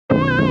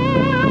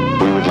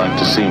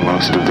see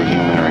most of the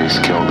human race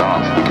killed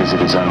off because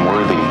it is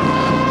unworthy.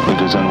 It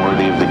is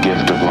unworthy of the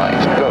gift of life.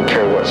 I don't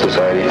care what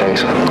society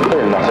thinks.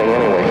 They're nothing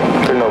anyway.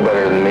 They're no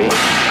better than me.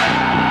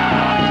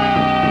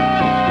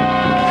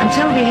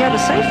 Until we hear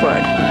the safe word,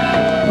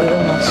 we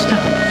will not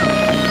stop.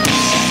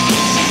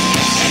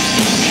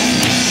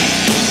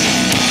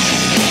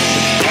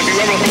 Have you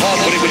ever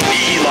thought what it would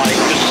be like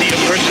to see a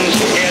person's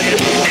head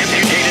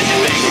amputated?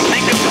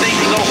 Think of things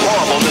so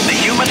horrible that the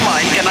human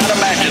mind cannot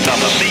imagine them.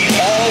 See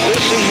all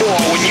this and more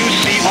when you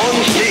see on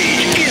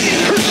stage, in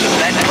person,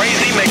 that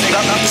crazy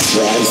mix-up.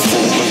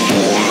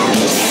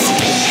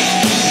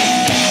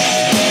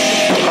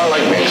 I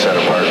like being set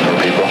apart from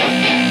people.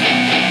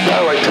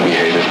 I like to be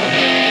hated.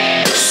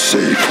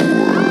 Safe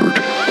Word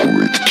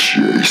with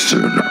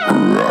Jason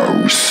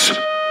Rouse.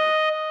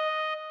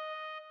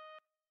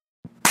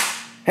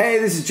 Hey,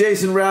 this is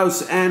Jason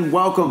Rouse, and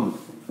welcome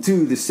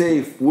to the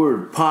Safe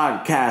Word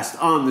podcast.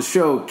 On the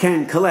show,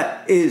 Ken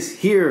Collett is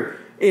here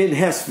in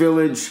Hess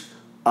Village.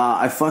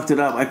 I fucked it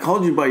up. I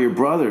called you by your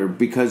brother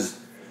because,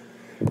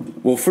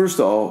 well, first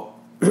of all,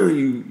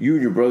 you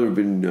and your brother have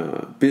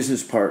been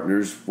business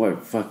partners.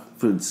 What,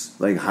 since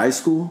like high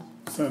school?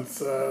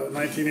 Since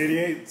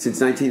 1988.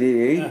 Since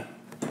 1988? Yeah.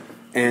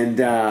 And,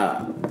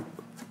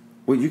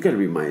 well, you got to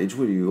be my age.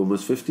 What are you,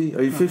 almost 50?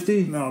 Are you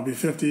 50? No, I'll be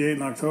 58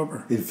 in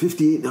October. In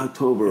 58 in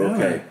October, Yeah.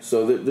 okay.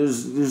 So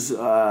there's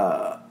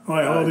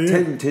how old are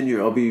you? 10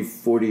 years. I'll be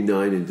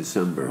 49 in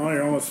December. Oh,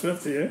 you're almost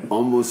 50, eh?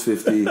 Almost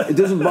 50. It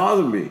doesn't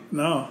bother me.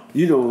 No.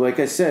 You know, like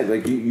I said,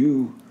 like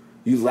you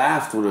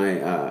laughed when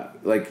I,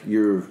 like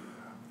you're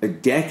a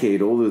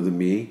decade older than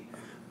me,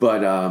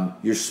 but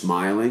you're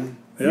smiling.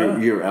 Yeah.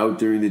 You're out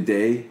during the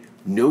day.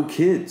 No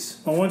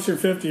kids. Well, once you're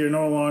 50, you're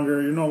no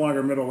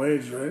longer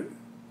middle-aged, right?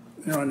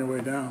 You're on your way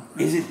down.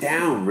 Is it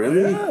down,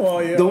 really? Yeah,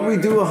 well, yeah. Don't we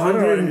do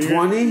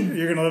 120?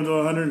 You're going to live to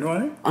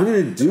 120? I'm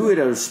going to do it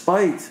out of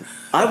spite.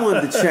 I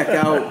wanted to check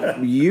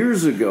out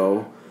years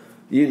ago,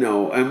 you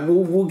know, and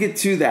we'll get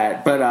to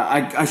that. But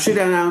I should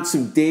announce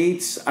some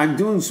dates. I'm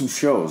doing some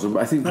shows.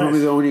 I think probably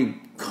the only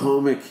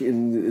comic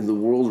in the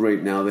world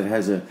right now that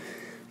has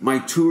my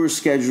tour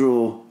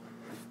schedule.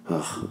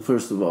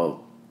 First of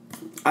all,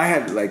 I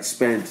had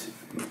spent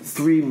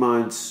 3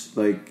 months,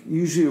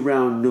 usually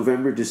around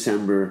November,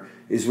 December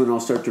is when I'll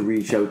start to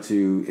reach out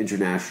to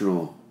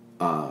international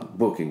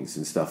bookings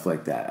and stuff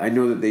like that. I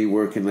know that they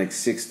work in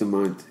 6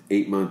 month,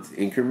 8 month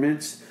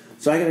increments.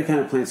 So I got to kind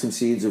of plant some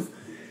seeds of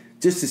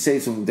just to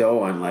save some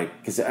dough on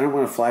because I don't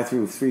want to fly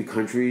through 3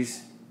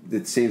 countries,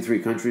 the same 3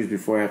 countries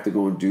before I have to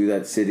go and do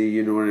that city.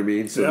 You know what I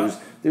mean? So yeah.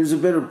 there's a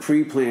bit of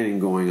pre-planning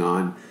going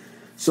on.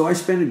 So I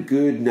spent a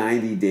good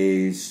 90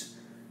 days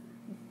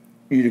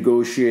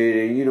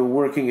negotiating,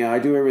 working out. I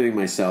do everything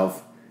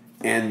myself.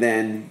 And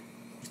then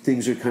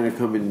things are kind of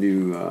coming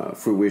to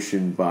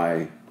fruition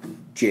by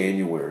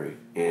January.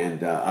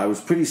 And I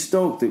was pretty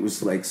stoked. It was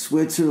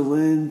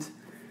Switzerland,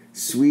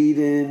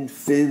 Sweden,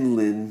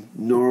 Finland,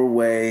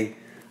 Norway.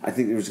 I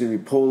think there was going to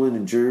be Poland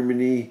and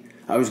Germany.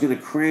 I was going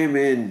to cram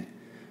in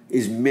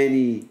as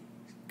many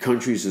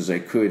countries as I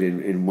could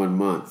in 1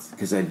 month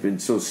because I'd been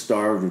so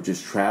starved of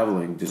just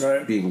traveling, just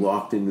right. being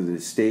locked into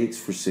the States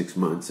for 6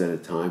 months at a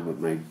time with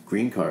my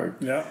green card.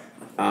 Yeah.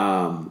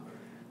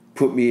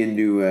 Put me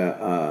into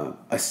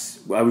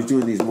I was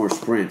doing these more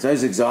sprints. I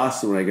was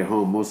exhausted when I got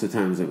home. Most of the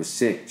times I was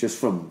sick just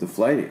from the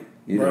flighting.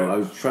 Right. I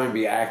was trying to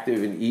be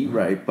active and eat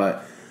right,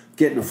 but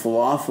getting a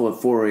falafel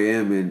at 4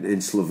 a.m. in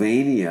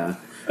Slovenia,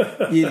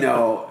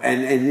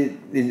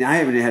 and I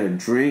haven't had a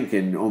drink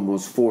in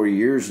almost 4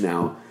 years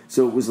now.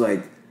 So it was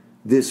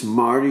this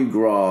Mardi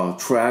Gras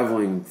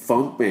traveling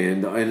funk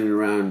band in and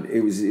around.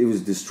 It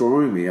was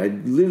destroying me. I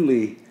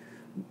literally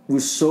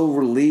was so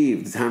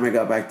relieved the time I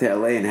got back to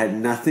LA and had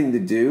nothing to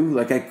do.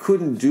 I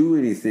couldn't do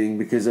anything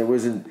because I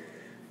wasn't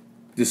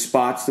the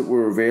spots that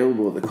were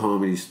available at the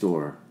Comedy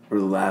Store or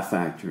the Laugh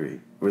Factory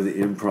or the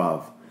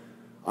Improv.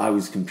 I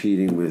was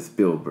competing with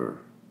Bill Burr,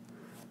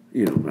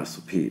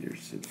 Russell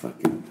Peters and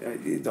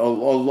fucking a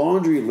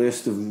laundry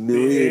list of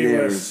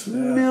millionaires,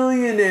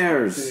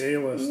 millionaires, The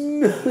A-list.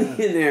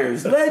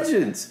 millionaires,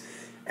 legends,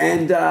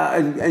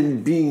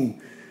 and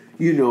being,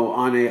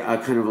 on a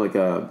kind of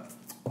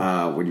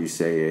what do you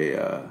say,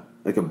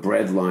 like a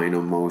bread line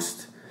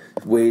almost,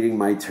 waiting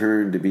my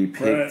turn to be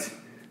picked right.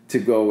 to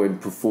go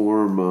and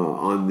perform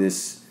on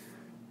this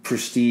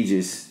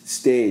prestigious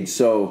stage.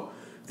 So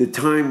the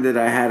time that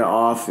I had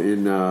off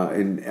in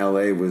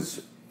LA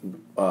was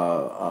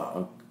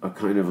a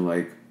kind of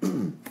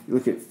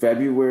look at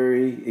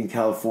February in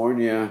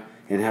California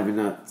and having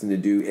nothing to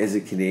do as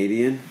a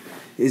Canadian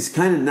is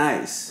kind of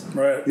nice.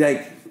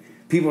 Right.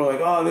 People are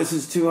oh, this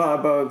is too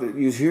hot.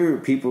 You hear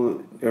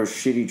people are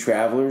shitty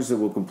travelers that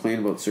will complain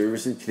about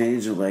service, and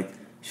Canadians are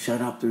shut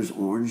up, there's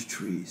orange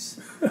trees.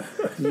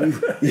 you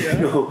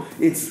know,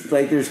 it's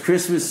there's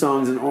Christmas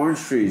songs and orange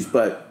trees,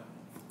 but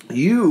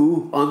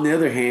you, on the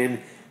other hand,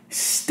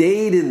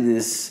 stayed in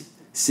this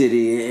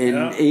city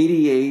in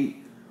 88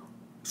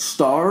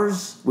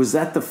 stars. Was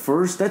that the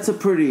first? That's a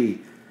pretty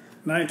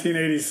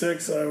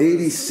 1986.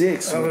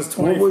 86. I was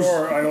What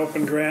 24. I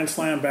opened Grand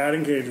Slam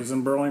batting cages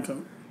in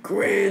Burlington.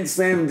 Grand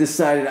Slam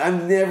decided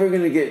I'm never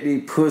going to get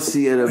any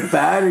pussy at a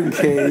batting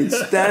cage.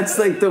 That's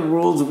like the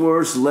world's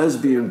worst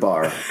lesbian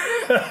bar,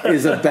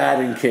 is a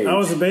batting cage. I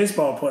was a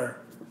baseball player.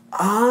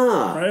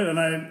 Ah. Right, and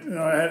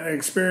I had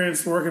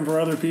experience working for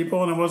other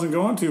people, and it wasn't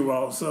going too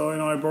well. So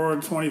I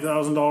borrowed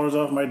 $20,000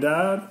 off my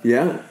dad.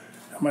 Yeah.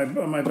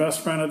 My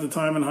best friend at the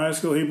time in high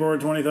school, he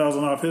borrowed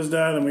 $20,000 off his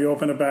dad, and we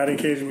opened a batting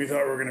cage, and we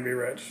thought we were going to be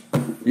rich.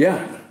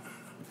 Yeah.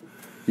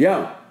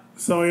 Yeah.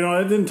 So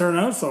it didn't turn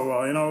out so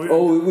well.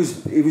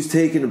 It was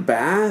taking a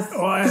bath.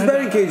 Because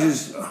batting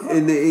cages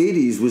in the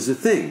 80s was a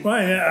thing.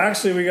 Well, yeah,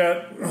 actually, we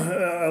got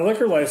a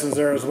liquor license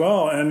there as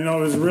well, and it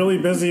was really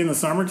busy in the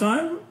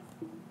summertime.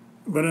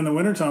 But in the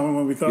wintertime,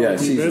 when we thought we'd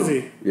be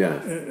busy,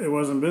 it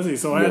wasn't busy.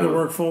 So I had to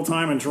work full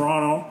time in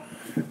Toronto,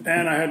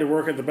 and I had to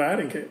work at the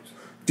batting cage.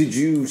 Did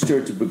you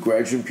start to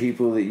begrudge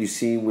people that you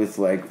seen with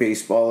like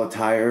baseball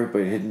attire,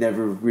 but had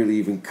never really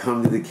even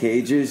come to the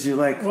cages? You're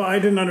like, well, I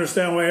didn't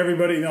understand why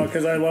everybody,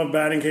 because I love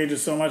batting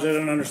cages so much, I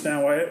didn't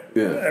understand why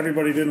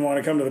everybody didn't want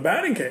to come to the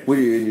batting cage. What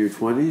are you in your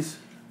 20s?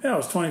 Yeah, I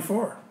was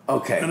 24.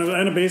 Okay,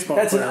 and a baseball.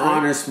 That's player, an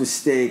honest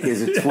mistake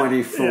as a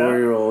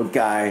 24-year-old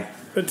guy.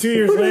 But 2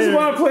 years Who later, doesn't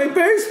want to play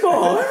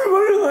baseball?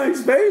 Everybody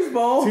likes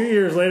baseball. 2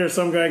 years later,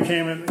 some guy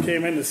came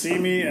in to see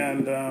me,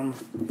 and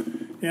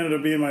he ended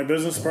up being my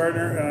business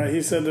partner.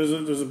 He said,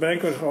 "There's a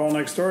banquet hall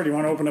next door. Do you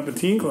want to open up a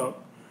teen club?"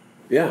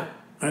 Yeah.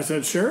 I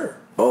said, "Sure."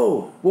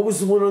 Oh, what was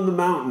the one on the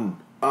mountain?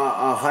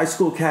 A high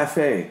school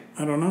cafe.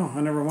 I don't know. I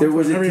never went. There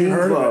was a teen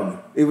club.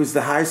 club. It was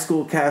the high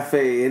school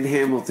cafe in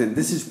Hamilton.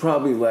 This is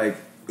probably like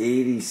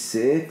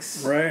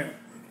 86, right?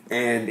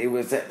 And it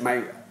was at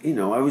my.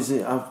 I was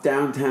a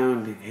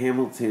downtown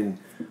Hamilton,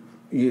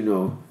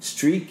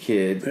 street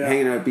kid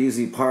hanging out at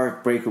Beasley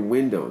Park, breaking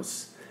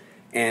windows,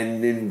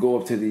 and then go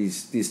up to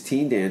these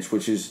teen dance,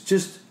 which is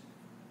just,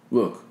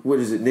 look, what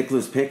is it,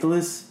 Nicholas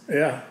Pickles?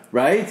 Yeah.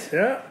 Right?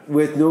 Yeah.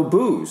 With no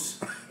booze.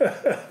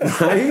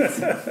 Right?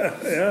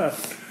 Yeah.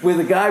 With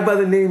a guy by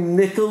the name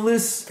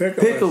Nicholas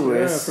Pickles.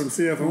 Yeah, from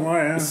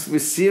CFNY, yeah.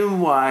 With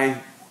CMY,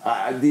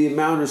 the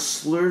amount of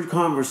slurred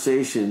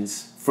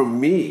conversations from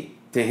me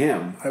to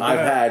him I've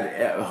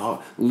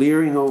had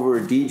leering over a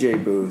DJ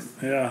booth.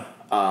 Yeah.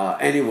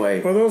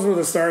 Anyway. Well, those were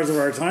the stars of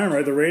our time,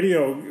 right? The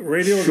radio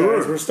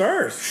guys were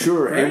stars.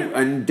 Sure. Right?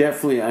 And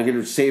definitely, I'm going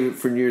to save it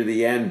for near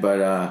the end,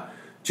 but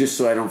just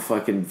so I don't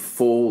fucking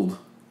fold,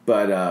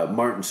 but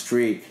Martin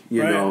Streak,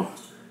 you know,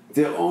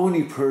 the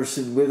only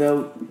person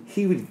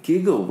he would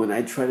giggle when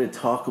I try to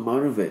talk him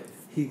out of it.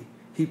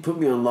 He put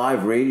me on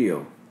live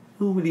radio.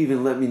 Who would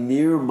even let me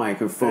near a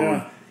microphone?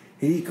 Yeah.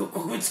 And he'd go,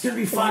 oh, it's going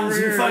to be fun. It's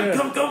going to be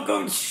fun. Yeah.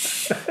 Come.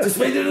 Shh. Just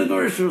wait to the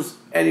commercials.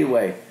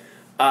 Anyway,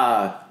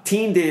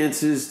 teen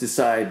dances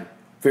decide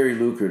very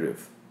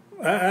lucrative.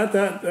 In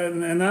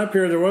that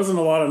period, there wasn't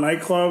a lot of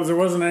nightclubs. There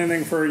wasn't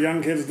anything for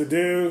young kids to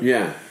do.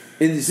 Yeah.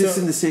 Is this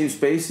in the same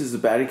space as the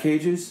batting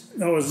cages?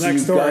 No, it was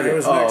next door. It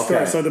was next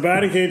door. So the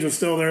batting cage was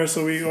still there,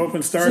 so we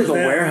opened stars. It's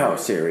like a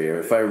warehouse area,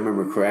 if I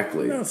remember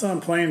correctly. No, it's on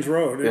Plains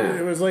Road. Yeah.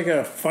 It was like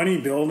a funny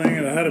building,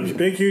 and it had a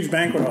big, huge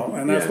banquet hall,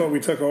 and that's what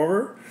we took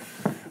over.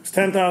 It was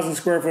 10,000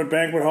 square foot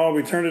banquet hall.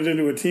 We turned it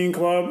into a teen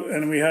club,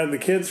 and we had the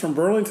kids from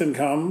Burlington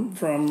come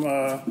from...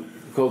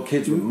 called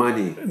Kids with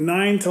Money.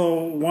 9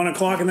 till 1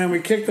 o'clock, and then we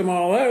kicked them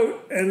all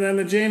out. And then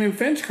the Jane and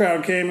Finch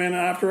crowd came in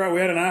after.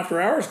 We had an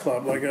after hours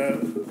club, like a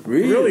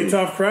really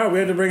tough crowd. We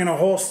had to bring in a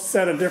whole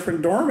set of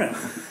different doormen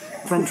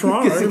from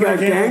Toronto.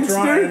 Everybody came from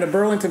Toronto, and the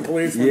Burlington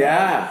police.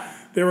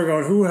 They were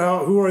going,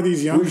 who are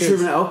these young kids? Were you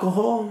serving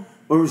alcohol,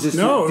 or was this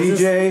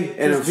DJ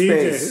and a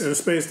space? A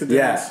space to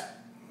dance. Yeah.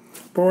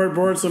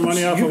 Borrowed some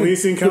money off a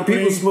leasing company.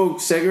 People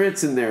smoked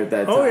cigarettes in there at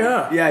that time. Oh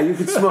yeah, yeah, you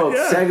could smoke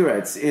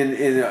cigarettes in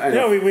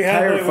we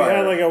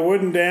had like a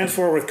wooden dance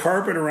floor with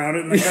carpet around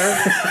it, and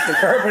the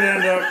carpet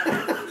ended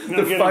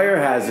up fire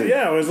hazard.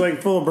 Yeah, it was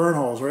like full of burn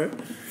holes, right?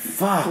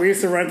 Fuck. We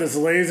used to rent this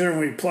laser and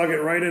we'd plug it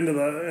right into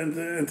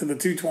the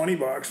 220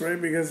 box, right?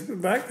 Because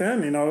back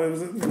then,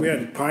 we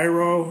had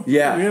pyro.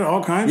 Yeah, we had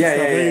all kinds of stuff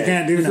that you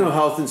can't do. There's now. no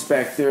health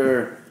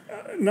inspector.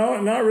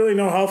 No, not really.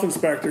 No health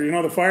inspector.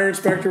 The fire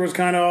inspector was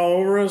kind of all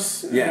over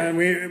us. Yeah, and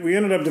we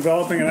ended up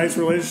developing a nice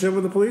relationship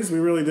with the police. We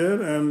really did.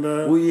 And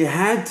well, you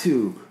had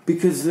to,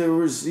 because there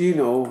was,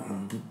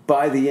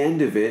 by the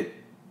end of it,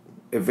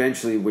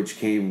 eventually, which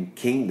came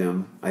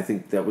Kingdom. I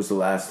think that was the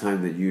last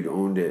time that you'd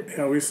owned it.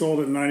 Yeah, we sold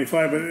it in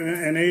 '95, but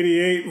in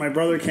 '88, my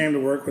brother came to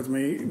work with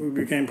me. We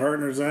became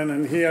partners then,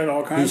 and he had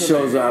all kinds. He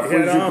shows up. What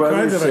did your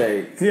brother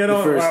say? He had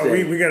all.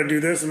 We got to do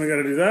this and we got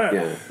to do that.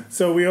 Yeah.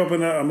 So we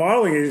opened a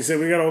modeling agency. Said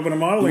we got to open a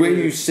modeling. When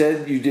you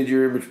said you did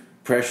your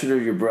impression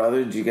of your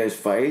brother, did you guys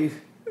fight?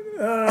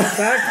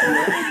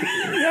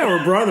 Yeah,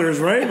 we're brothers,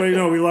 right? But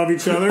we love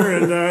each other,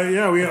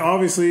 and we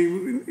obviously,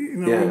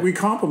 we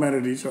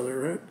complimented each other,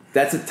 right?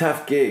 That's a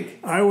tough gig.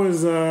 I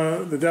was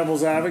the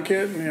devil's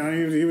advocate,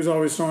 and he was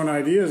always throwing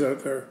ideas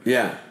out there.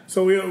 Yeah.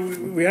 So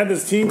we had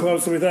this teen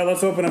club, so we thought,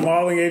 let's open a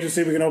modeling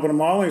agency. We can open a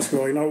modeling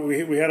school.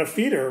 We had a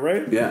feeder,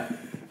 right? Yeah.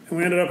 And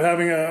we ended up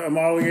having a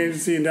modeling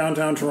agency in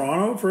downtown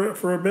Toronto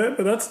for a bit,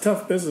 but that's a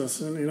tough business.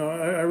 And, you know,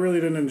 I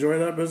really didn't enjoy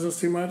that business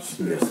too much.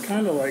 It was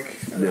kind of like,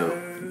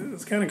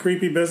 it's kind of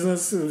creepy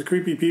business. There was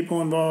creepy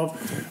people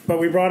involved. But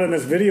we brought in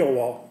this video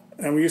wall,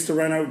 and we used to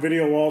rent out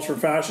video walls for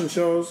fashion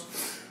shows.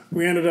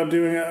 We ended up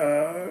doing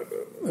a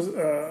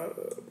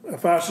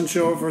fashion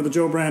show for the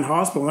Joe Brand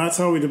Hospital, and that's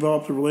how we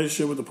developed a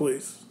relationship with the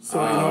police.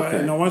 So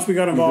you know, once we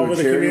got involved with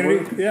the community,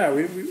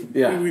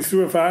 we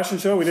threw a fashion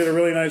show. We did a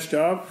really nice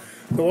job.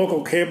 The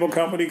local cable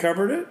company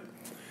covered it,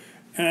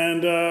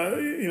 and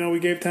you know, we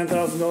gave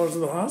 $10,000 to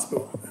the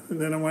hospital,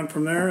 and then it went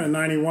from there. In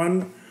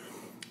 '91,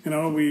 you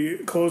know, we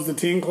closed the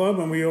teen club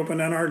and we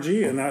opened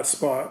NRG in that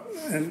spot.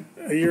 And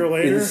a year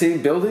later, in the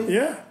same building,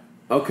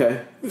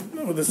 Okay.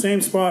 The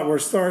same spot where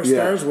Stars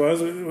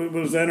was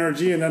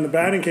NRG, and then the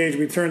batting cage,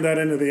 we turned that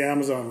into the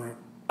Amazon room.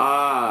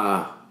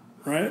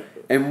 Right?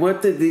 And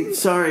what did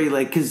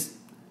because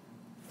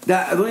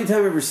the only time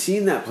I've ever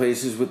seen that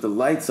place is with the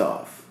lights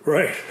off.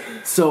 Right.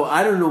 So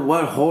I don't know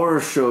what horror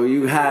show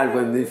you had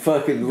when the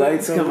fucking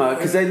lights come out,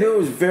 because I knew it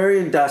was very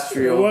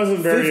industrial. It wasn't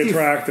very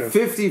attractive.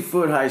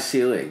 50-foot high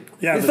ceiling.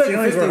 Yeah, the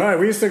ceilings were high.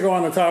 We used to go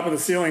on the top of the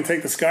ceiling,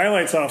 take the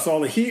skylights off so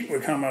all the heat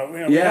would come out. You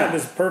know, we had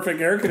this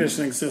perfect air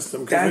conditioning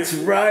system. That's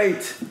right.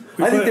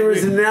 I think there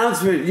was an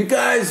announcement. You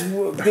guys,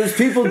 there's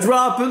people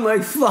dropping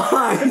like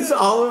flies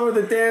all over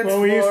the dance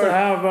floor. Well, we used to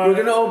have... we're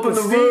going to open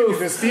the roof.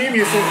 The steam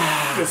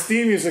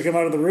used to come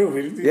out of the roof.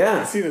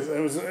 You see this. It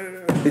was...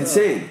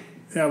 insane.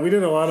 Yeah, we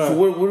did a lot of...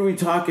 So what are we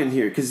talking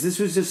here? Because this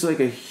was just like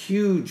a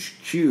huge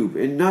cube.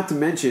 And not to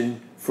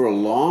mention, for a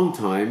long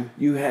time,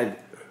 you had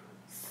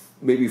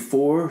maybe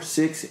 4,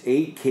 6,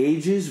 8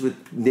 cages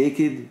with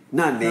naked...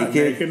 Not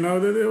naked. No,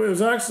 it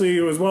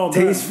was well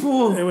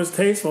tasteful. done. It was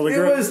tasteful. It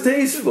was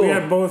tasteful. We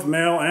had both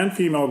male and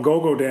female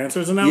go-go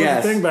dancers, and that was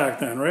a thing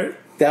back then, right?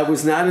 That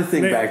was not a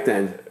thing back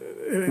then.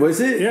 Was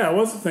it? Yeah, it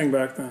was a thing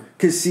back then.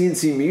 Because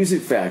CNC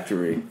Music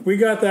Factory. We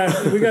got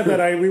that.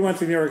 We went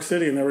to New York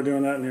City, and they were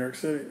doing that in New York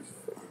City.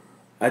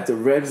 At the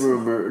Red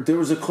Room, there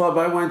was a club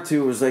I went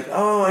to. It was like,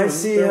 I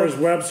see. There was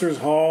Webster's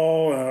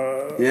Hall.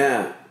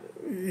 Yeah.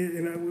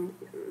 You know,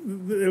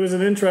 it was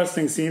an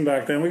interesting scene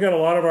back then. We got a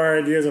lot of our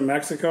ideas in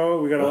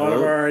Mexico. We got a lot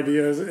of our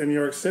ideas in New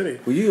York City.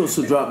 Well, you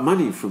also dropped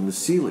money from the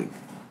ceiling.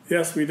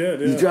 Yes, we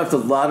did. Yeah. You dropped a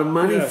lot of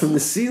money from the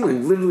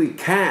ceiling, literally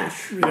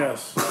cash.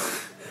 Yes.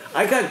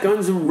 I got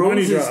Guns N'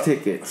 Roses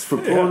tickets for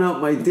pulling out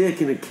my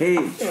dick in a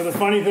cage. The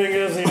funny thing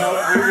is, you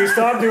know, we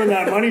stopped doing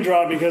that money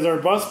drop because our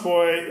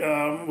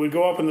busboy would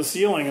go up in the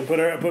ceiling and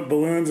put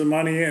balloons and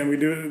money, and we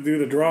do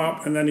the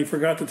drop, and then he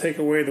forgot to take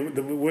away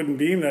the wooden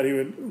beam that he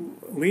would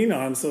lean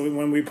on. So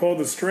when we pulled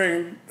the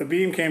string, the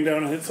beam came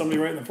down and hit somebody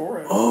right in the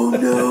forehead. Oh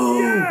no!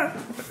 Yeah.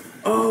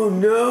 Oh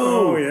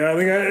no! Oh yeah!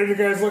 The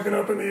guy's looking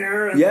up in the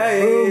air, and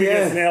boom, he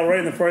gets nailed right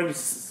in the forehead.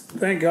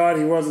 Thank God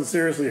he wasn't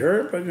seriously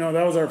hurt, but you know,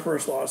 that was our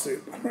first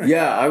lawsuit.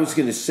 Yeah, I was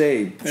going to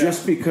say,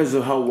 just because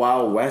of how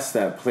Wild West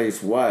that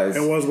place was. It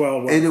was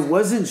Wild West. And it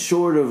wasn't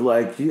short of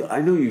like, I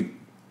know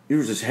there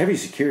was this heavy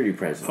security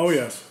presence. Oh,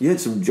 yes. You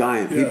had some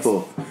giant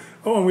people.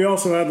 Oh, and we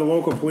also had the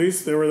local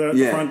police. They were there at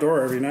the front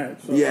door every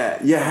night. So.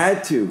 Yeah, you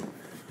had to.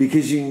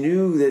 Because you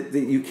knew that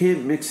you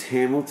can't mix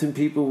Hamilton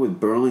people with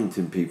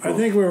Burlington people. I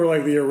think we were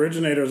like the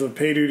originators of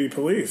pay duty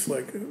police,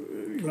 like,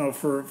 you know,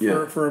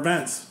 for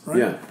events, right?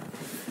 Yeah.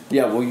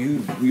 Yeah, well,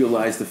 you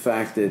realize the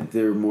fact that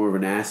they're more of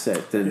an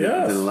asset than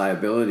a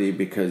liability,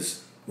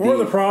 because... More of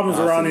the problems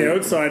are on the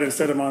outside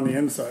instead of on the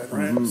inside,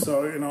 right? Mm-hmm.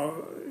 So, you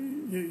know,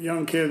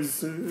 young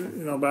kids,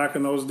 you know, back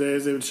in those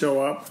days, they would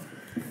show up,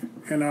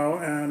 you know,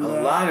 and... A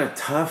lot of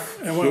tough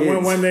kids.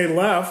 And when they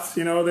left,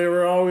 you know, they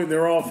were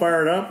all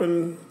fired up,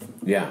 and...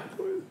 Yeah.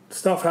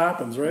 Stuff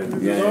happens, right?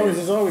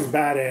 There's always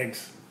bad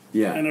eggs.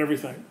 Yeah. And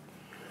everything.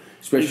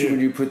 Especially when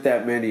you put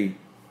that many...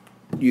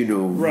 You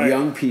know,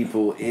 young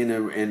people in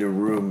a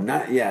room.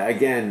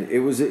 Again, it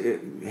was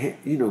you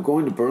know,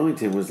 going to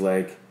Burlington was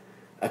like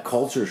a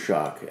culture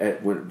shock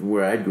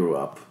where I grew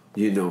up.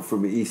 You know,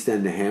 from the East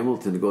End to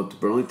Hamilton to go to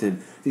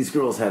Burlington, these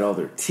girls had all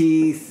their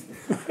teeth.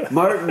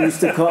 Martin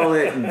used to call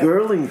it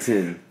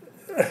Girlington.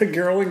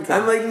 Girlington.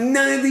 I'm like,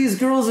 none of these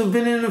girls have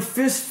been in a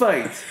fist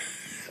fight.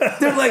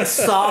 They're like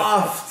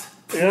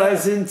soft,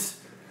 pleasant.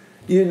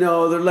 You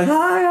know, they're like,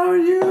 hi, how are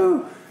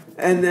you?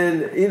 And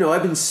then, you know,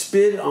 I've been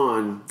spit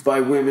on by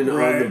women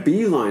on the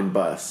Beeline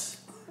bus.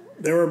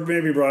 They were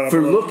maybe brought up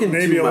for looking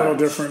maybe too a little much.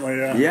 Differently,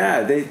 yeah.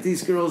 Yeah,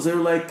 these girls, they're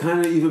like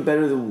kind of even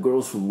better than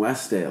girls from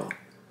Westdale.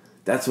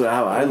 That's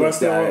how I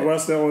looked at it.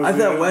 Westdale was I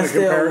thought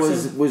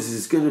Westdale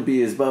was going to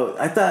be about.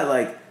 I thought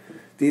like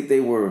they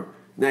were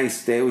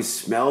nice. They always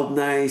smelled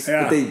nice,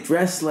 but they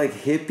dressed like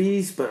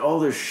hippies. But all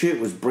their shit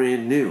was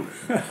brand new.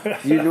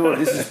 You know,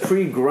 this is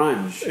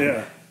pre-grunge.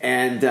 Yeah.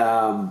 And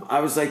I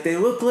was like, they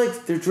look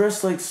like they're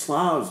dressed like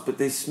Slavs, but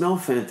they smell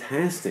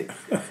fantastic.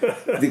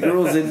 The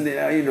girls in,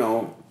 you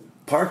know,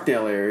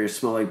 Parkdale area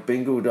smell like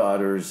bingo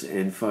daughters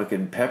and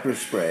fucking pepper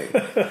spray.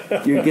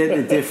 You're getting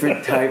a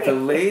different type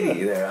of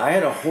lady there. I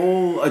had a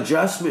whole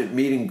adjustment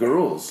meeting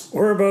girls.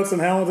 Whereabouts in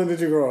Hamilton did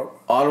you grow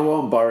up?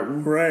 Ottawa and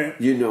Barton. Right.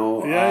 You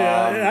know. Yeah.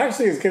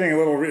 Actually, it's getting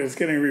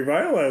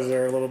revitalized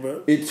there a little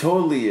bit. It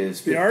totally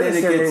is. But The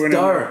artists then are it moving gets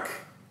in dark.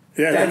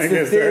 Yeah, That's then it the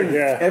gets thing. dark,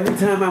 yeah. Every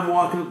time I'm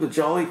walking up the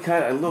Jolly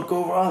Cut, I look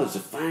over. Oh, there's a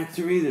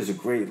factory. There's a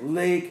great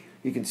lake.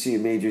 You can see a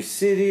major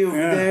city over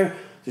there.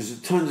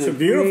 There's tons of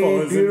beautiful.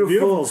 green, It's a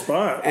beautiful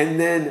spot. And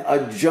then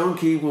a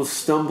junkie will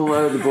stumble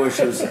out of the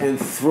bushes and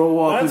throw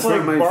off That's in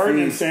front like of my Barton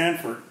and face.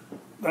 Sanford.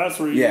 That's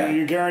where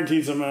you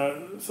guaranteed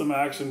some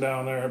action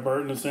down there at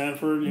Barton and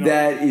Sanford. You know?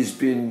 That has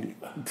been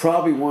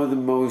probably one of the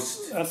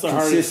most That's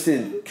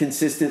the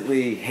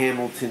consistently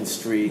Hamilton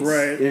streets.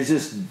 Right. There's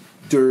just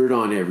dirt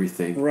on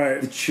everything. Right.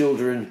 The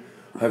children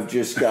have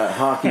just got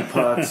hockey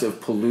pucks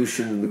of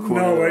pollution in the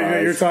corner No, of their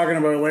eyes. you're talking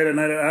about late at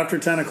night after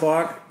 10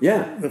 o'clock.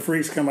 Yeah. The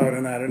freaks come out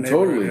in that neighborhood.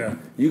 Totally. Yeah.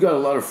 You got a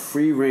lot of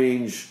free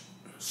range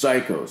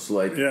psychos.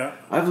 Like, Yeah.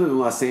 I've lived in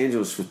Los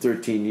Angeles for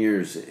 13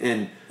 years,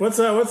 and What's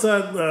that?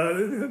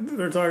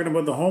 They're talking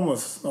about the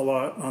homeless a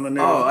lot on the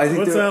news. I think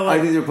What's that like?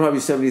 I think there are probably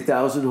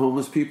 70,000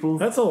 homeless people.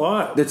 That's a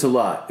lot. That's a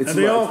lot. It's Are a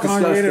they lot. all It's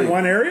congregated in disgusting.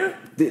 one area?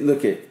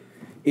 Look at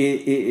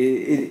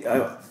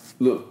it.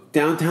 Look,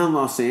 downtown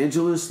Los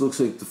Angeles looks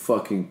like the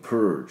fucking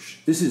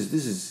purge. This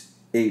is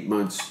 8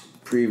 months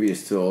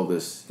previous to all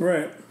this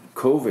Right.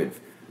 COVID.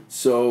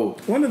 So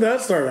When did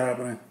that start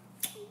happening?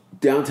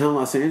 downtown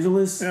Los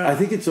Angeles, Yeah. I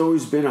think it's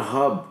always been a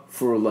hub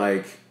for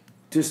like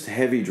just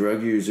heavy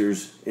drug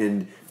users,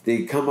 and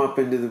they come up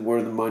into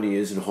where the money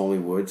is in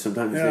Hollywood.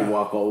 Sometimes Yeah. they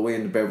walk all the way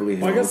into Beverly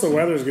Hills. Well, I guess the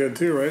weather's good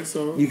too, right?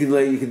 So You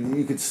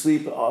could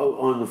sleep out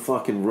on the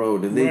fucking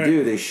road, and they Right.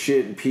 do. They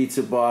shit in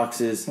pizza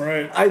boxes.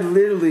 Right. I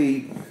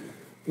literally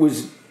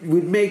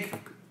would make,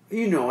 I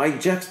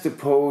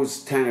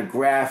juxtapose kind of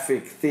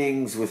graphic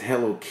things with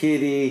Hello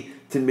Kitty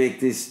to make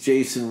this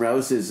Jason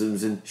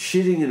Rouse-isms, and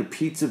shitting in a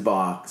pizza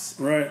box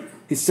right.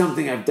 is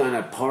something I've done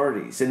at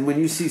parties. And when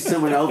you see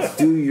someone else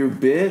do your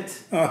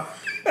bit,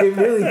 it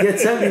really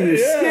gets under your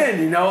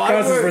skin,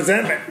 Causes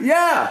resentment.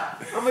 Yeah.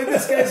 I'm like,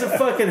 this guy's a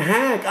fucking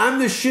hack. I'm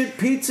the shit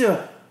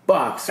pizza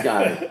box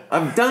guy.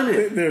 I've done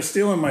it. They're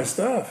stealing my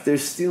stuff. They're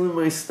stealing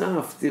my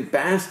stuff. The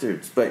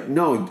bastards. But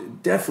no,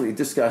 definitely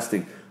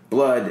disgusting.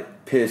 Blood,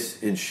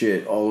 piss, and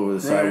shit all over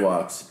the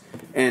sidewalks.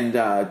 And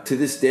to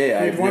this day,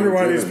 I wonder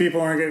why these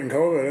people aren't getting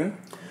COVID, eh?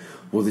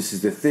 Well, this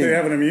is the thing. They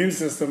have an immune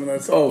system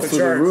that's Oh, off the for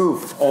charts. the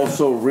roof.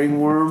 Also,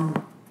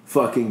 ringworm,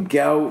 fucking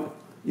gout,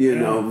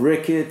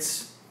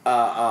 rickets.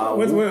 How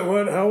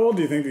old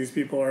do you think these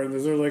people are?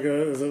 Is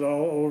it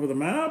all over the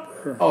map?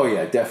 Or? Oh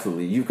yeah,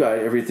 definitely. You've got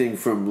everything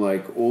from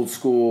like old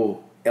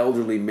school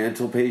elderly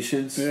mental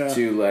patients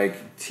to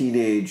like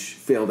teenage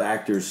failed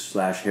actors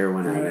 /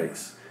 heroin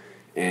addicts,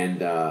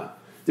 and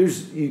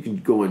you can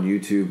go on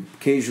YouTube.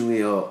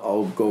 Occasionally,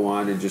 I'll go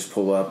on and just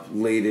pull up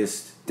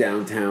latest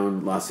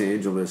downtown Los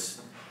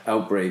Angeles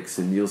outbreaks,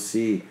 and you'll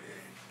see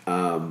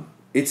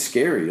it's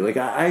scary. Like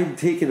I'd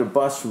taken a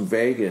bus from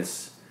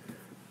Vegas.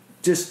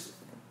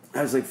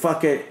 I was like,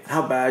 fuck it.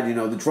 How bad?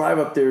 The drive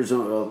up there is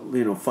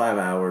 5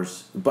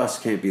 hours. The bus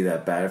can't be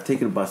that bad. I've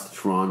taken a bus to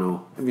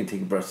Toronto. I've been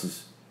taking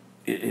buses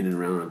in and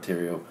around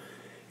Ontario.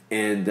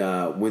 And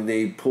when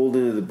they pulled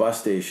into the bus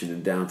station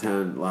in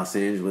downtown Los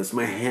Angeles,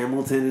 my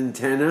Hamilton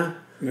antenna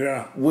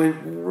went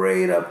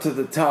right up to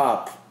the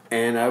top.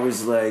 And I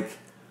was like,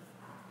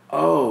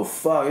 oh,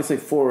 fuck. It's like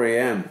 4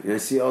 a.m. And I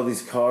see all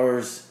these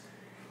cars.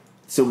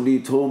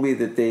 Somebody told me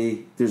that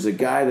there's a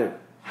guy that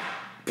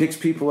picks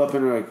people up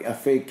in a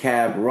fake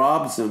cab,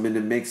 robs them, and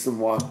then makes them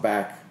walk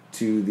back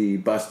to the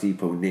bus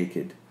depot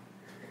naked.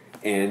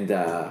 And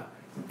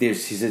he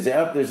says,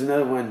 there's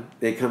another one.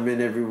 They come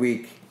in every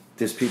week.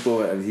 There's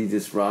people, he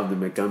just robbed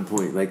them at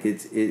gunpoint. Like,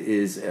 it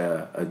is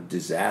a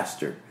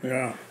disaster.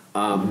 Yeah.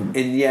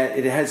 And yet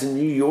it has a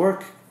New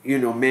York,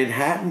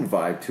 Manhattan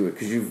vibe to it,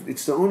 because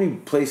it's the only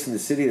place in the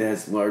city that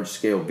has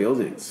large-scale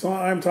buildings. So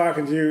I'm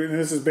talking to you, and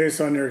this is based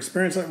on your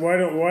experience. Why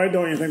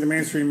don't you think the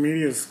mainstream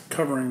media is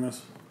covering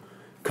this?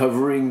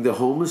 Covering the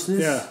homelessness?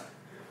 Yeah.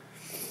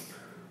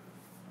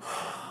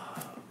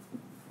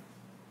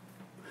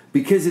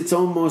 Because it's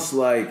almost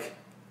like,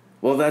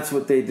 well, that's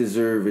what they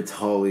deserve. It's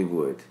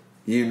Hollywood.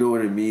 You know what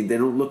I mean? They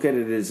don't look at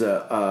it as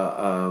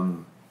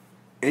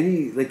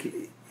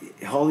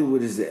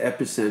Hollywood is the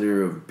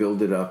epicenter of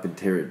build it up and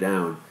tear it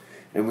down.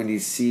 And when you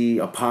see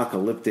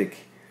apocalyptic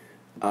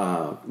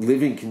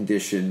living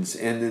conditions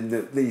and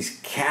then these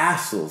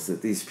castles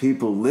that these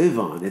people live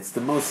on, it's the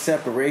most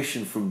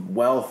separation from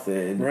wealth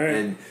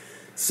and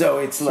so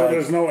it's so like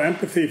there's no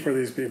empathy for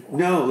these people.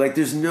 No, like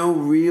there's no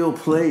real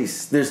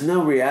place. There's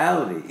no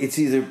reality. It's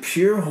either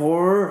pure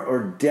horror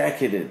or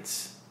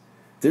decadence.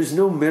 There's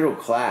no middle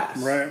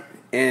class. Right.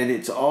 And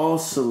it's all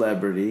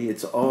celebrity.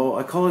 It's all,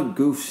 I call it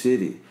Goof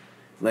City.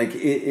 Like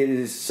it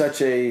is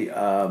such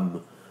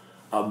a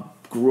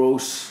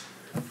gross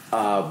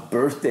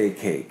birthday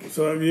cake.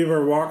 So have you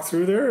ever walked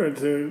through there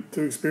to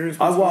experience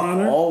I what's walk going on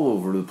there? all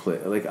over the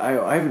place. Like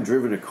I haven't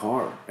driven a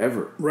car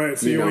ever. Right.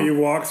 So know? you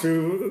walk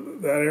through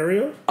that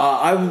area?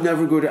 I would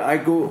never go to. I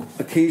go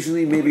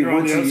occasionally, maybe You're on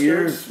once the a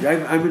year.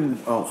 outskirts? I'm in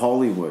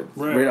Hollywood,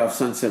 Right. right off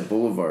Sunset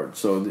Boulevard.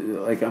 So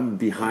like I'm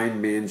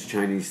behind Mann's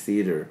Chinese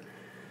Theater,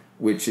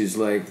 which is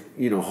like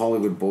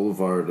Hollywood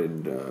Boulevard,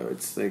 and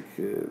it's like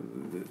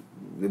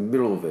the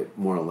middle of it,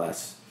 more or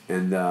less.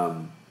 And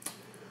I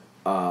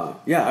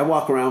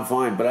walk around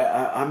fine, but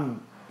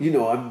I'm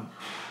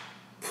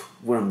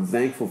what I'm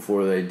thankful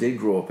for that I did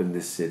grow up in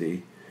this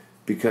city,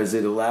 because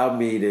it allowed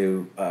me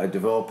to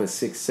develop a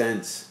sixth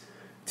sense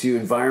to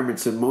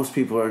environments that most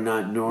people are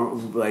not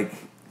like.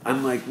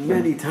 I'm like,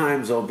 many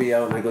times I'll be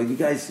out and I go, you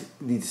guys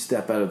need to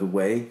step out of the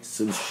way.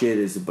 Some shit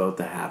is about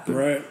to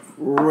happen.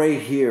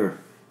 Right here.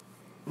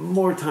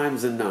 More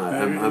times than not.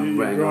 I'm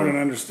you're right growing on.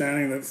 an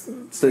understanding that's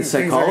It's the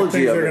psychology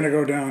things of are it. going to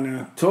go down,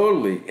 yeah.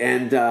 Totally.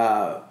 And,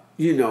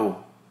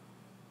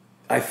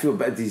 I feel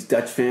bad. These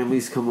Dutch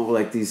families come over,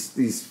 like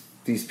these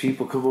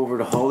people come over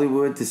to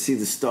Hollywood to see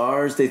the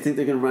stars. They think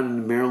they're going to run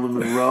into Marilyn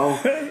Monroe.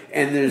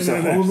 And there's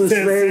a homeless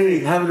lady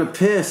having a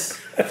piss.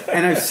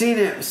 And I've seen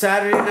it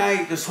Saturday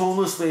night, this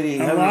homeless lady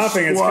I'm having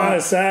laughing. a It's squat. kind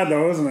of sad,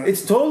 though, isn't it?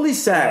 It's totally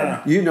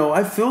sad. Yeah.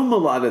 I film a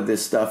lot of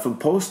this stuff and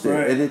post it,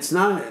 Right. and it's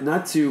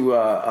not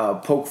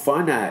to poke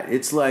fun at.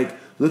 It's like,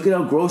 look at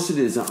how gross it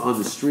is on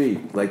the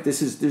street. Like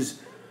this is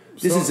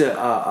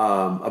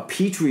a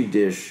petri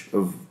dish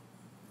of.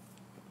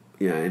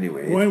 Yeah.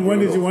 Anyway. When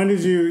did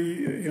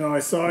you I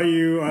saw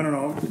you, I don't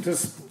know,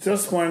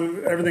 just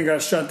when everything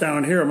got shut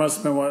down here, it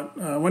must have been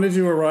when did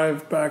you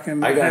arrive back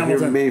in I got Hamilton?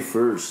 here May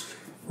 1st.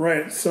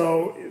 Right.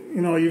 So,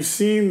 you've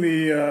seen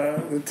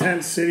the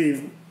tent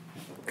city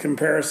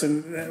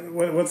comparison.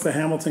 What's the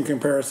Hamilton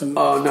comparison?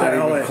 Oh, not to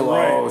even LA?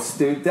 close,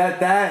 dude.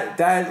 That's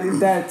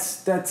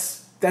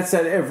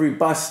at every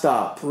bus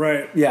stop.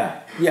 Right.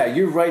 Yeah.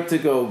 You're right to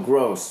go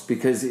gross,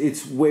 because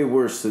it's way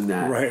worse than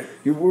that. Right.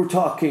 We're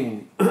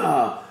talking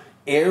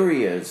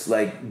areas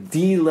like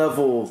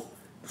D-level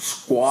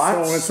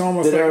squats So it's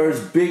almost that like- are as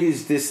big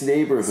as this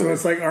neighborhood. So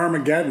it's like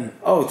Armageddon.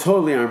 Oh,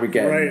 totally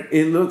Armageddon. Right.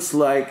 It looks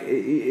like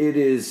it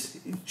is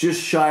just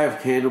shy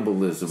of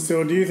cannibalism.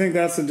 So do you think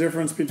that's the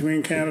difference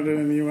between Canada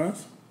and the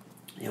U.S.?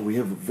 Yeah, we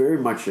have very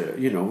much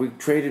we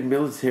traded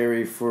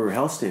military for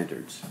health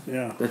standards.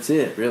 Yeah. That's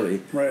it,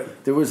 really. Right.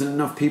 There wasn't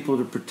enough people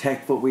to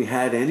protect what we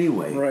had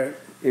anyway. Right.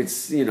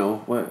 It's,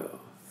 3/4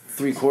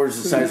 the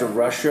size of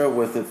Russia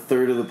with a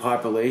third of the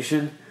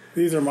population.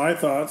 These are my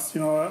thoughts.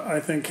 I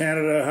think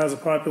Canada has a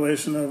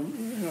population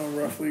of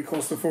roughly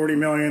close to 40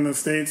 million. The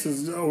States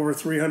is over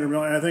 300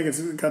 million. I think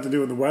it's got to do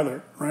with the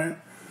weather, right?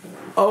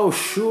 Oh,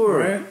 sure.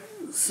 Right.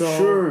 So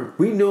Sure.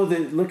 We know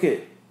that, look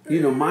at,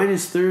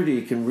 minus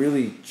 30 can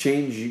really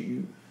change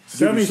you.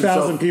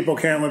 70,000 people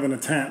can't live in a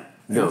tent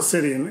in a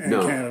city in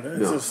Canada.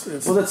 No. It's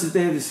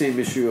They have the same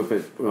issue up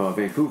at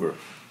Vancouver.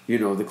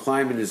 The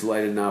climate is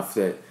light enough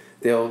that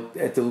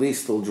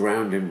they'll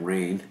drown in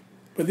rain.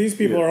 But these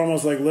people are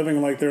almost like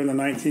living like they're in the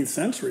 19th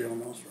century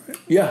almost, right?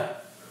 Yeah.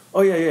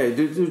 Oh, yeah.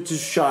 They're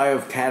just shy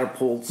of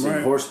catapults Right.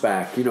 and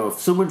horseback. If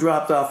someone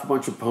dropped off a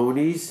bunch of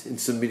ponies and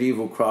some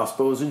medieval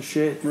crossbows and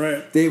shit,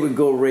 Right. they would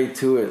go right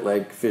to it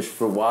like fish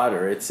for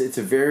water. It's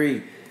a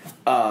very,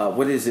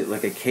 what is it,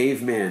 like a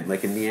caveman,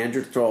 like a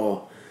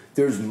Neanderthal.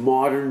 There's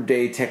modern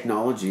day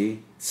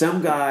technology.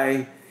 Some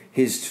guy,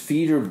 his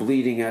feet are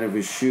bleeding out of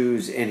his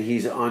shoes and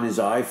he's on his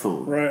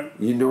iPhone. Right.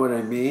 You know what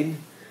I mean?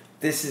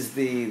 This is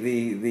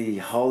the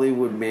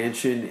Hollywood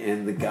mansion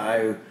and the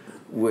guy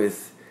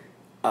with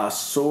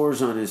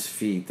sores on his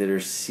feet that are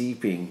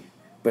seeping,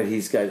 but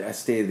he's got a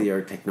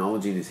state-of-the-art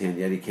technology in his hand,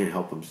 yet he can't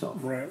help himself.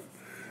 Right.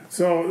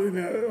 So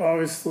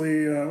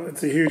obviously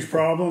it's a huge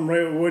problem,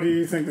 right? What do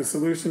you think the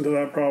solution to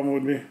that problem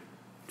would be?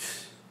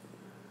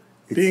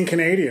 Being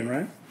Canadian,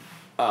 right?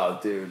 Oh,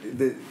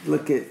 dude!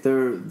 Look at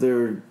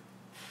their.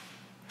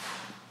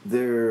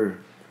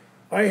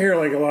 I hear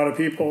like a lot of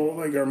people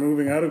like are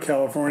moving out of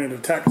California to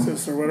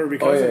Texas or whatever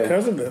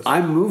because of this.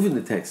 I'm moving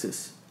to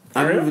Texas.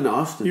 I'm Are you? moving to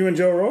Austin. You and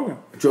Joe Rogan.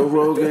 Joe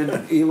Rogan,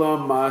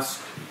 Elon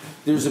Musk.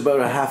 There's about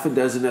a half a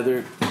dozen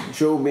other.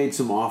 Joe made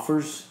some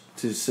offers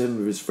to some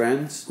of his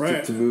friends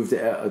Right. to move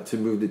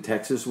to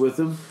Texas with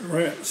him.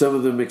 Right. Some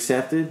of them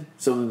accepted.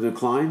 Some of them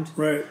declined.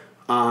 Right.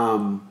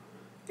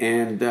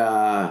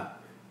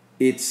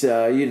 It's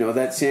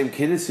that Sam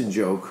Kinison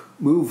joke.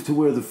 Move to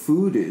where the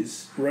food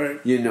is. Right.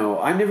 I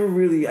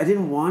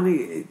didn't want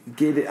to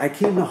get it. I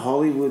came to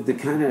Hollywood to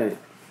kind of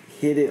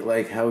hit it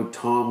like how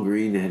Tom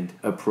Green had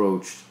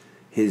approached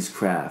his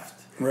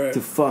craft. Right.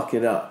 To fuck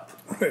it up.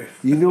 Right.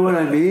 You know what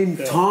I mean?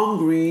 Yeah. Tom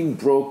Green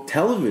broke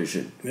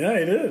television. Yeah,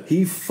 he did.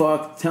 He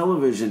fucked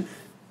television.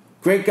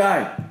 Great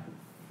guy.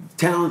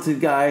 Talented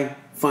guy.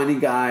 Funny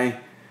guy.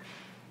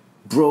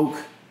 Broke.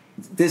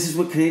 This is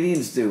what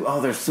Canadians do.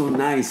 Oh, they're so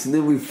nice. And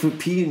then we put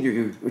pee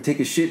in or take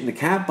a shit in the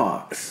cat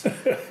box.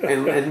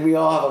 and we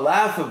all have a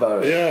laugh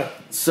about it. Yeah.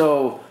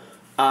 So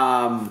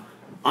I'm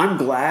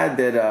glad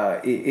that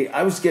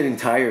I was getting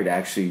tired,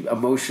 actually,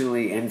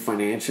 emotionally and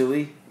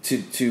financially.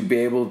 to be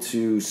able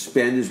to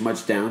spend as much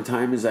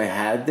downtime as I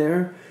had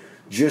there,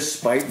 just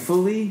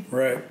spitefully.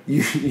 Right.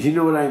 You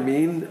know what I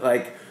mean?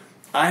 Like,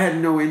 I had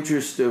no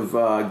interest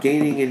of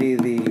gaining any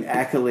of the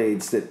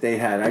accolades that they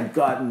had. I'd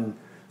gotten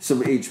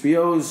some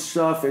HBO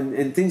stuff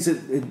and things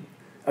that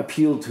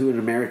appealed to an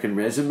American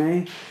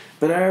resume,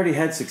 but I already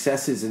had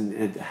successes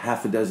in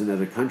half a dozen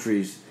other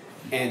countries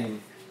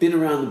and been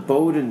around the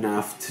boat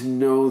enough to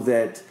know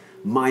that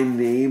my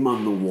name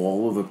on the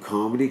wall of a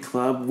comedy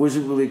club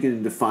wasn't really going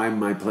to define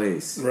my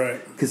place.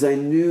 Right. Because I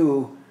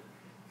knew,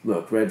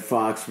 look, Red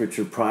Fox,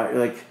 Richard Pryor,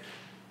 like,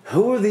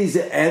 who are these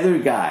other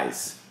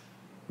guys?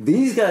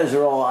 These guys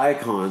are all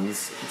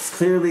icons. It's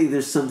clearly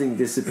there's something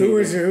dissipating. Who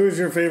was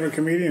your favorite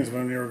comedians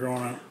when you were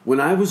growing up? When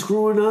I was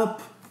growing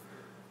up,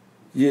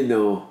 you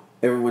know,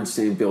 everyone's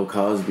saying Bill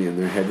Cosby in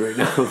their head right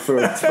now for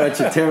a bunch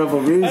of terrible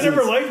reasons. I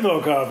never liked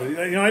Bill Cosby.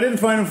 You know, I didn't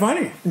find him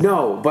funny.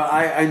 No, but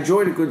I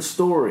enjoyed a good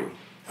story.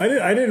 I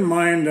didn't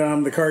mind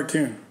the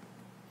cartoon.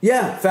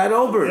 Yeah, Fat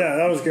Albert. Yeah,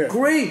 that was good.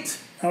 Great.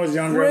 I was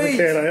younger as a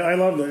kid. I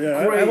loved it. Yeah,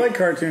 I liked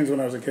cartoons when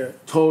I was a kid.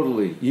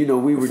 Totally. You know,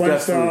 we were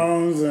definitely...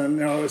 Flintstones and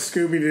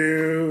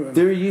Scooby-Doo.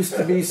 There used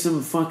to be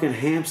some fucking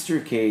hamster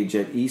cage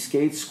at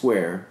Eastgate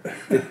Square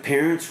that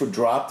parents would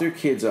drop their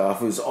kids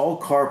off. It was all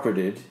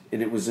carpeted,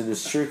 and it was in a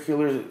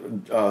circular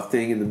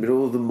thing in the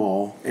middle of the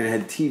mall, and it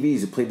had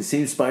TVs that played the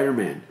same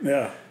Spider-Man.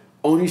 Yeah.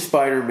 Only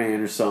Spider-Man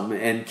or something,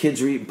 and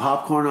kids were eating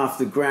popcorn off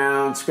the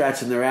ground,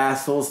 scratching their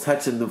assholes,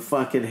 touching the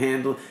fucking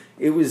handle.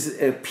 It was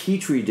a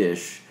petri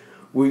dish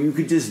where you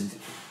could just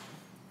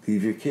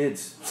leave your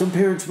kids. Some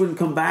parents wouldn't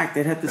come back.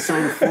 They'd have to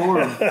sign a form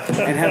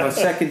and have a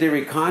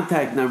secondary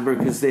contact number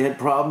because they had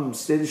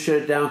problems. They didn't shut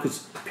it down because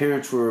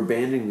parents were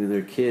abandoning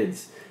their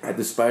kids at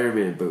the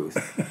Spider-Man booth.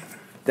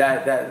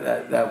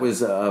 That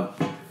was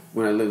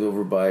when I lived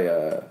over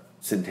by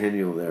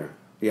Centennial there.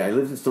 Yeah, I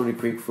lived in Stony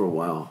Creek for a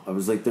while. I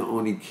was like the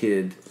only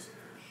kid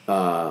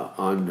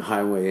on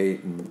Highway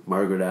 8 and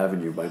Margaret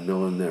Avenue by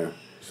Millen there.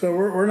 So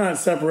we're not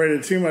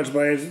separated too much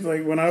by age.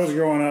 Like when I was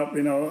growing up,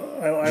 you know,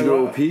 Did you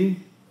go to OP?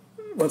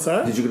 What's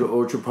that? Did you go to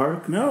Orchard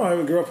Park? No,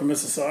 I grew up in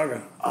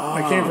Mississauga.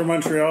 I came from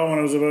Montreal when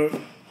I was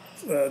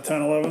about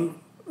 10, 11,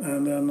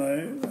 and then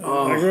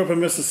I grew up in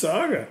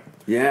Mississauga.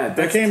 Yeah,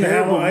 that's came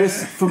terrible.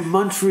 From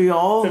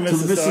Montreal to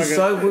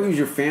Mississauga. What, was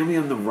your family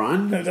on the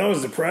run? I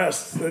was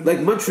depressed. Like,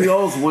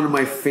 Montreal's one of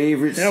my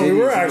favorite cities. Yeah, we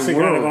were actually in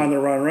the world. kind of on the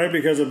run, right?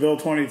 Because of Bill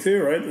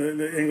 22, right?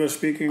 The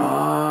English-speaking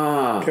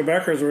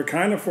Quebecers were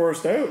kind of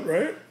forced out,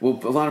 right?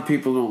 Well, a lot of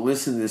people don't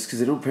listen to this because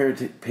they don't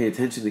pay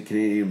attention to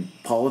Canadian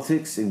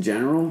politics in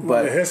general.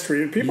 But the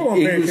history. People don't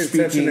pay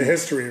attention to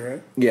history,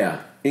 right?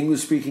 Yeah,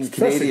 English-speaking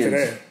Especially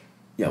Canadians. Today.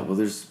 Yeah,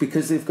 well,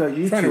 because they've got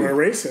YouTube. Trying to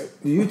erase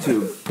it.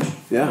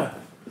 YouTube, yeah.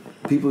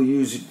 People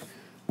use,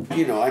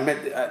 you know, I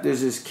met, there's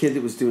this kid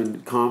that was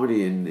doing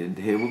comedy in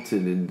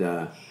Hamilton,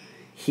 and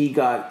he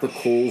got the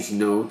Coles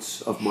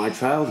notes of my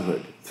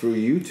childhood through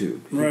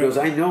YouTube. He goes,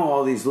 I know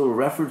all these little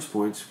reference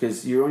points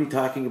because you're only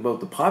talking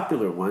about the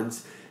popular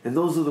ones, and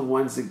those are the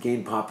ones that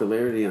gain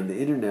popularity on the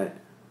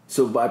internet.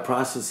 So by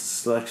process of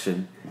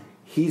selection,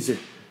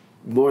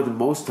 more than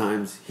most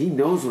times, he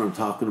knows what I'm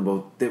talking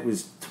about that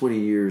was 20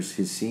 years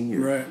his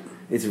senior. Right.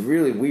 It's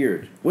really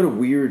weird. What a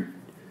weird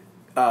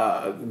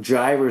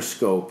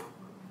gyroscope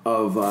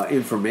of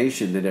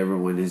information that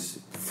everyone is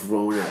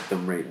throwing at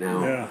them right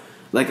now. Yeah.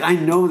 Like, I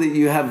know that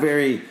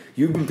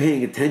you've been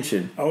paying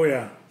attention. Oh,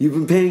 yeah. You've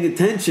been paying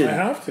attention. I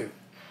have to.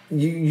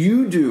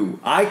 You do.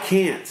 I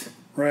can't.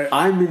 Right.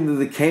 I'm into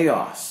the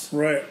chaos.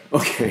 Right.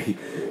 Okay.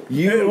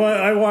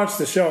 Well, I watched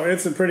the show.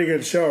 It's a pretty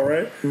good show,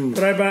 right?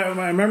 But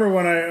I remember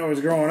when I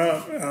was growing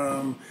up,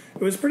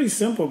 it was pretty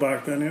simple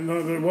back then. You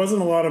know, there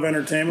wasn't a lot of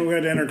entertainment. We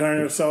had to entertain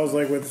ourselves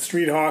like with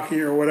street hockey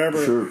or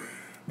whatever. Sure.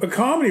 But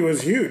comedy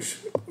was huge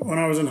when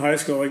I was in high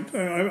school. Like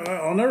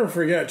I'll never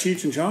forget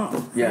Cheech and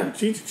Chong. Yeah.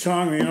 Cheech and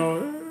Chong, you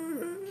know,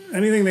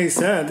 anything they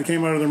said that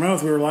came out of their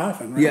mouth, we were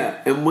laughing. Right?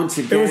 Yeah, and once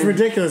again, it was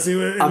ridiculous.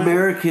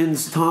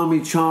 Americans,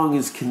 Tommy Chong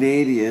is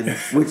Canadian,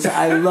 which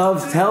I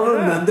love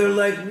telling them. They're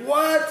like,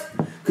 what?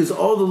 Because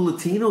all the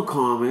Latino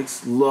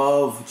comics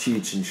love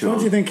Cheech and Chong.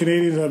 Don't you think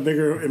Canadians have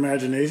bigger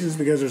imaginations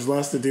because there's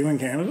less to do in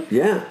Canada?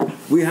 Yeah,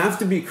 we have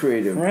to be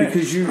creative. Right.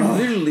 Because you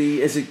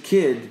literally, as a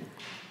kid,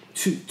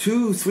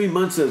 2-3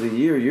 months of the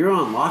year, you're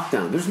on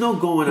lockdown. There's no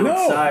going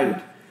outside.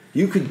 No.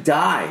 You could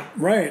die.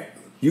 Right.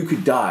 You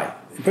could die.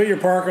 Put your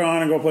parka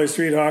on and go play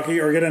street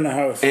hockey or get in the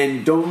house.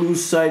 And don't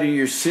lose sight of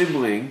your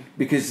sibling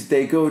because if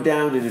they go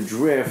down in a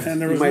drift,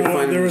 and there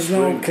was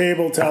no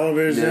cable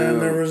television,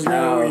 there was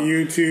no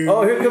YouTube.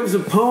 Oh, here comes a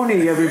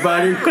pony,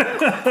 everybody.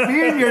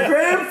 Me and your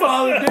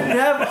grandfather didn't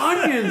have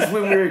onions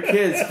when we were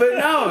kids. But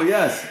no,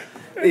 yes.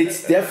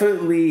 It's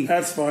definitely...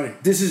 That's funny.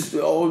 This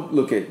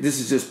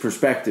is just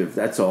perspective,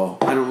 that's all.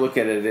 I don't look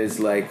at it as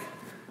like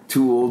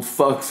two old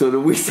fucks on a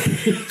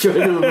weekday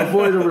trying to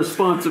avoid a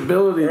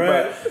responsibility.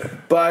 Right.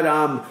 But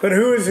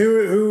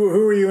who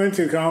were you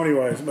into comedy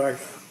wise back?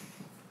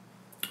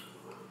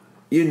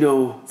 you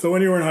know. So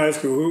when you were in high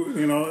school,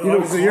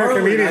 obviously you're a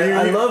Carlin, comedian.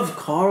 I love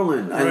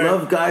Carlin. Right. I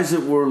love guys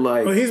that were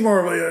like. Well, he's more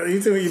of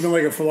he's even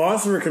like a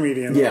philosopher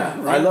comedian. Yeah,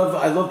 though, right?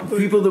 I love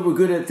people that were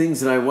good at things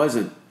that I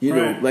wasn't. You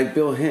know, Right. like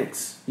Bill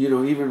Hicks. You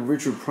know, even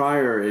Richard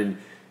Pryor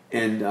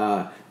and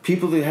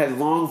people that had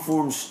long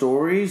form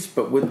stories,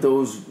 but with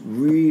those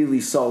really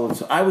solid.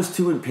 So I was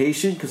too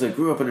impatient because I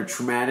grew up in a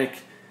traumatic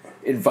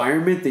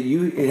environment that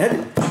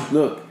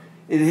look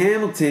in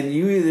Hamilton.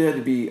 You either had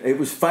to be. It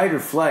was fight or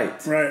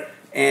flight. Right.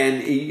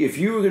 And if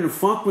you were going to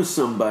fuck with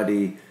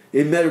somebody,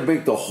 it better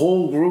make the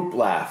whole group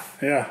laugh.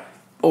 Yeah.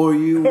 Or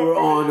you were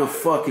on a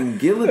fucking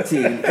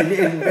guillotine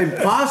and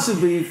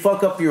possibly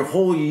fuck up your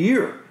whole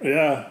year.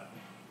 Yeah.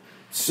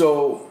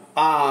 So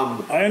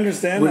I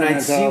understand when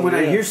that.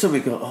 I hear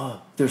somebody go,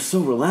 oh, they're so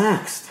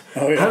relaxed.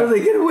 Oh, yeah. How do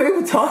they get away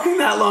with talking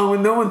that long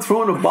with no one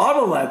throwing a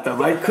bottle at them?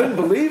 I couldn't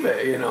believe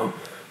it, you know.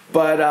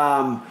 But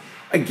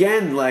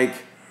again, like.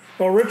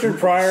 Well, Richard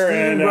Pryor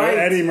and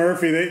Eddie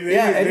Murphy,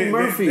 Eddie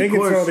Murphy, they of can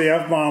course. throw the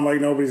F-bomb like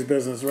nobody's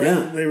business, right?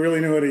 Yeah. They really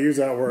knew how to use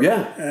that word.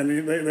 Yeah. And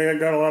they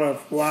got a lot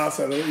of laughs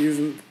out of it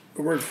using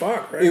the word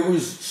fuck, right? It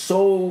was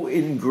so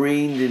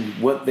ingrained in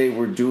what they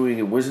were doing.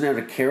 It wasn't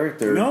out of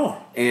character.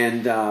 No.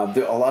 And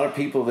there are a lot of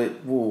people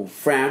that will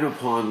frown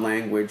upon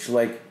language.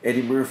 Like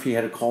Eddie Murphy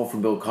had a call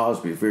from Bill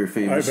Cosby, a very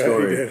famous I bet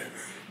story. he did.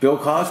 Bill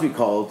Cosby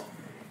called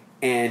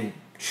and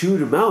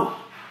chewed him out.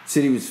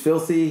 Said he was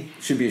filthy,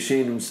 should be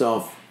ashamed of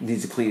himself,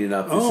 needs to clean it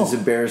up. This is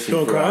embarrassing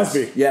Bill for us.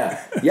 Cosby.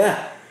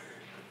 Yeah.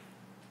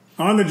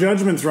 On the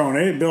judgment throne,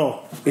 eh,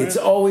 Bill? It's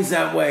always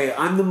that way.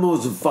 I'm the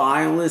most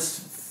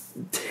vilest,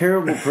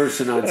 terrible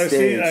person on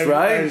stage,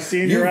 right? I've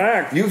seen your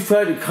act. You've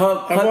tried to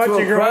cut through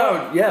a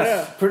crowd.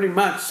 Yes, Yeah. pretty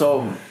much.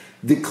 So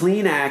the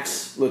clean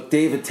acts, look,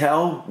 Dave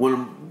Attell,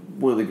 one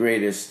of the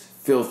greatest,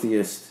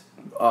 filthiest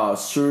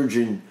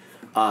surgeon,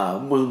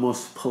 one of the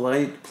most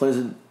polite,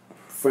 pleasant,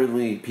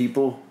 friendly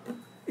people,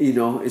 you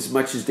know, as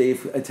much as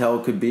Dave Attell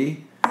could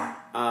be.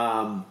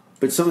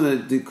 But some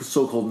of the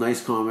so-called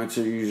nice comics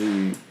are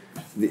usually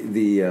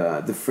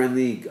the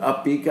friendly,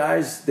 upbeat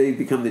guys. They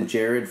become the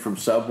Jared from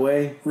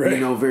Subway, right. you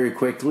know, very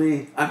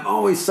quickly. I'm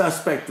always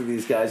suspect of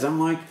these guys.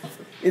 I'm like,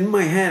 in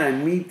my head, I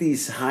meet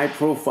these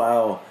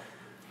high-profile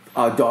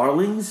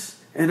darlings,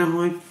 and I'm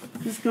like,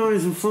 this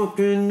guy's a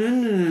fucking...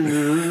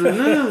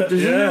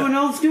 Does anyone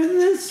else doing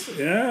this?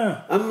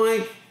 Yeah. I'm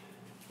like...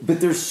 But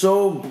they're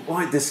so...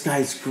 Boy, this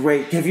guy's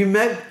great. Have you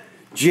met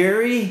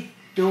Jerry?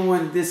 You know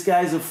when this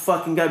guy's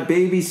fucking got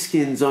baby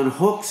skins on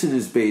hooks in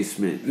his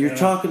basement. You're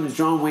talking to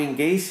John Wayne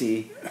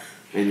Gacy.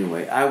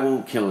 Anyway, I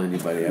won't kill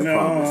anybody, I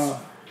promise.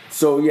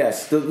 So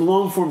yes, the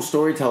long-form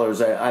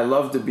storytellers, I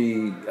love to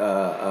be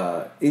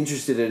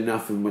interested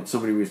enough in what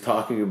somebody was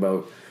talking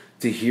about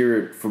to hear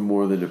it from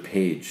more than a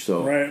page.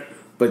 So, right.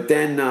 But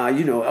then,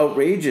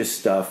 outrageous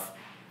stuff.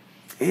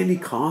 Andy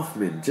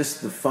Kaufman,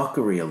 just the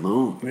fuckery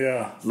alone.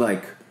 Yeah.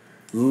 Like...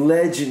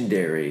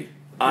 legendary,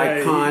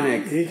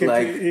 iconic.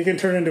 He can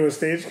turn into a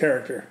stage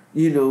character.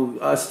 You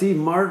know, Steve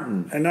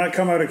Martin. And not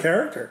come out of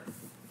character.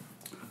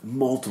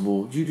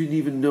 Multiple. You didn't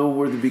even know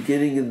where the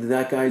beginning of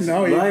that guy's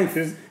life.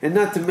 And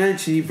not to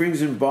mention, he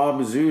brings in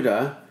Bob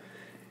Mazzuta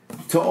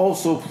to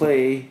also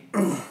play.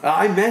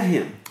 I met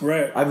him.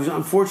 Right.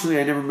 Unfortunately,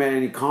 I never met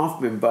Andy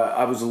Kaufman, but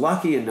I was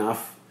lucky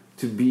enough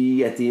to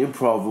be at the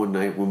Improv one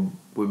night when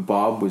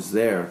Bob was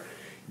there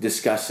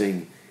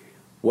discussing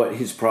what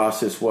his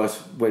process was,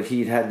 what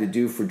he'd had to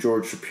do for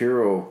George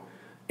Shapiro,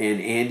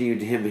 and Andy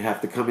and him have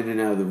to come in and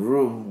out of the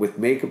room with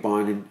makeup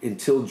on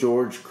until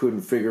George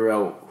couldn't figure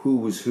out who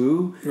was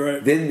who.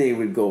 Right. Then they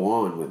would go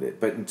on with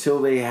it. But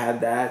until they had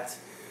that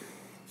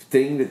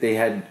thing that they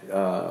had,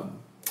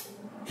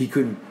 he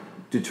couldn't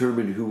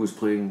determine who was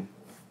playing.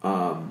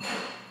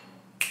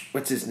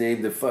 What's his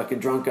name? The fucking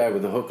drunk guy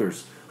with the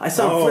hookers. I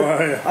saw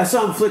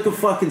him flick a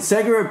fucking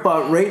cigarette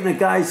butt right in a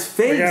guy's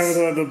face. The guy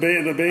with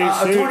the beige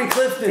suit. Tony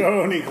Clifton.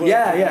 Tony Clifton.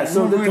 Yeah.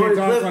 So the Tony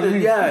Clifton.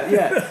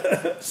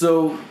 Yeah.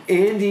 So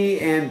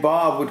Andy and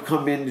Bob would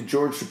come into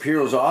George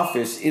Shapiro's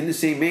office in the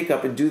same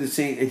makeup and do the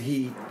same, and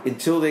he,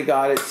 until they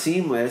got it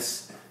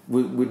seamless,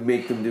 would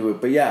make them do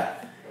it. But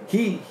yeah,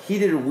 he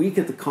did a week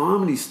at the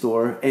Comedy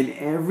Store, and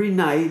every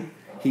night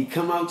he'd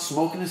come out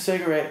smoking a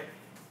cigarette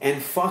and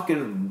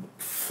fucking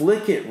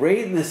flick it right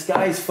in this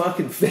guy's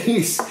fucking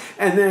face,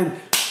 and then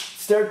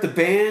start the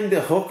band.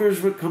 The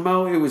hookers would come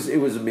out. It was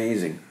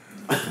amazing.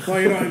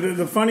 Well, you know,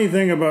 the funny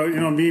thing about,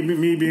 you know, me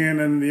being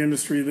in the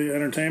industry, the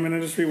entertainment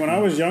industry, when I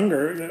was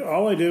younger,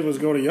 all I did was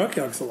go to Yuck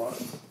Yucks a lot.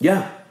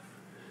 Yeah.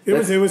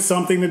 It was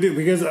something to do,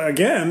 because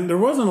again, there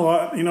wasn't a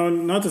lot, you know,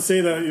 not to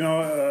say that, you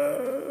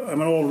know,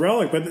 I'm an old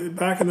relic, but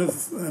back in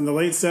the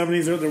late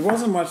 70s, there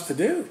wasn't much to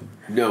do.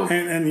 No.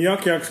 And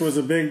Yuck Yucks was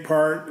a big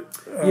part.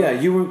 Yeah,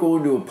 you weren't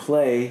going to a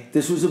play.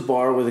 This was a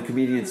bar where the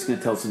comedian's going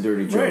to tell some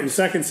dirty jokes. Right, and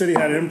Second City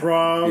had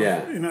improv.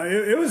 Yeah. You know,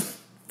 it was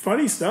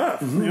funny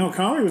stuff. Mm-hmm. You know,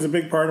 comedy was a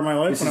big part of my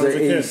life this when I was a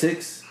kid.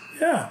 86?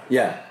 Yeah.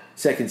 Yeah.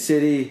 Second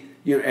City,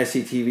 you know,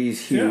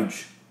 SCTV's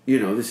huge. Yeah. You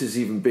know, this is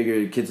even bigger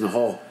than Kids in the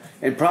Hall.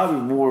 And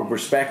probably more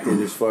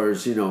respected as far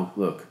as, you know,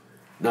 look,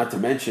 not to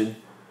mention,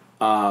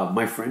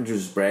 My friend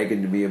was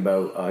bragging to me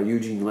about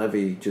Eugene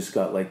Levy just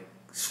got like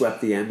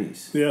swept the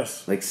Emmys.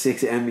 Yes. Like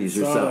 6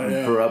 Emmys or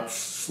something for up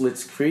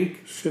Schitt's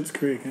Creek. Schitt's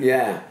Creek.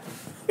 Yeah.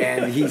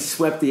 And he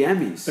swept the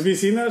Emmys. Have you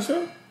seen that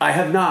show? I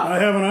have not. I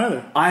haven't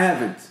either. I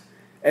haven't.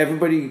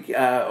 Everybody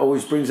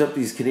always brings up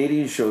these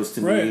Canadian shows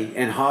to me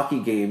and hockey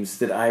games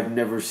that I've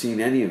never seen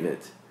any of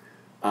it.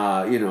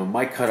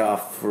 My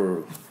cutoff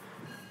for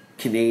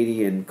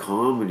Canadian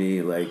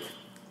comedy, like,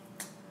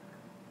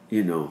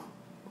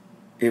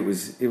 it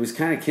was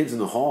kind of Kids in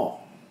the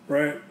Hall.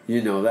 Right.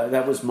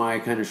 That was my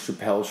kind of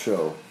Chappelle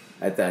show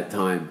at that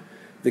time.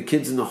 The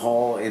Kids in the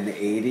Hall in the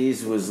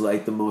 80s was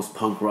like the most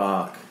punk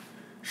rock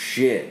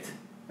shit.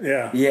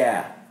 Yeah.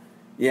 Yeah.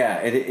 Yeah.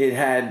 It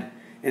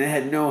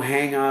had no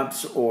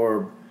hang-ups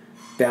or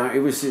down. It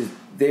was just,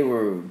 they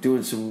were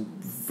doing some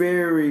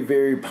very,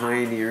 very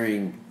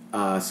pioneering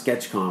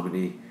sketch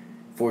comedy.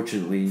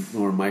 Fortunately,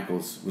 Lorne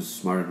Michaels was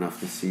smart enough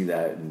to see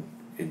that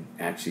and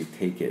actually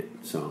take it.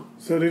 So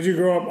did you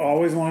grow up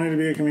always wanting to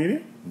be a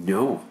comedian?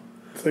 No.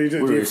 So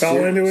you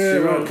fell into it?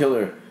 Serial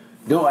killer.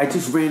 No, I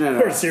just ran out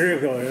of... Or serial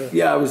killer,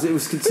 yeah. It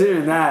was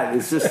considering that.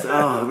 It's just,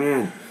 oh,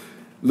 man.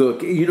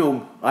 Look,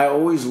 I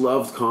always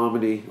loved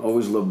comedy,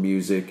 always loved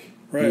music.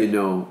 Right. I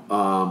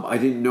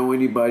didn't know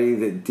anybody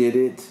that did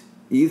it,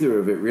 either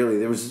of it, really.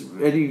 There was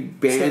any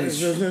bands...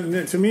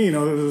 To me,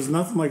 there's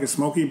nothing like a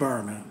smoky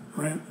bar, man,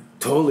 right?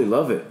 Totally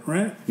love it.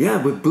 Right?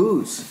 Yeah, with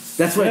booze.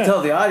 That's what I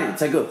tell the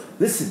audience. I go,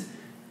 listen,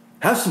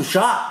 have some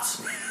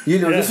shots.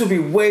 This would be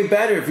way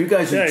better if you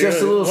guys are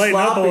just a little sloppy.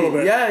 Up a little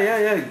bit. Yeah.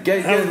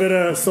 Have a bit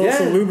of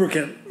social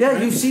lubricant. Yeah,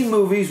 you've seen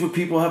movies with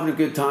people having a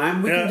good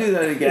time. We can do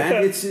that again.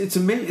 Yeah. It's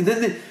amazing. And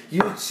then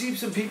you see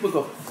some people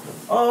go,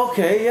 oh,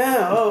 okay,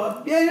 yeah.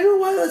 Oh, yeah, you know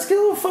what? Let's get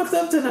a little fucked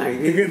up tonight.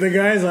 The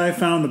guys I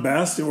found the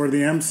best were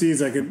the MCs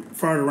that could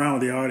fart around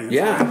with the audience.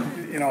 Yeah.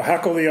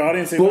 Heckle the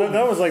audience. That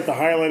was like the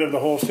highlight of the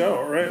whole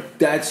show, right?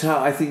 That's how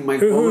I think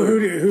Mike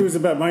Bullard... Who was the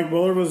best? Mike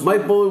Bullard was...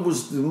 Mike Bullard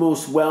was the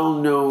most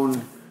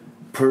well-known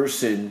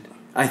person.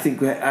 I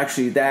think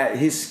actually that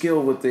his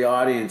skill with the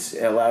audience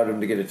allowed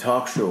him to get a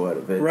talk show out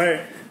of it.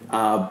 Right.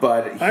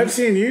 But I've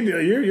seen you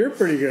do. You're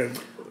pretty good.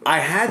 I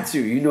had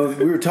to.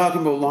 We were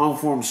talking about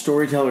long-form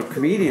storyteller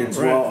comedians.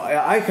 Right. Well,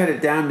 I cut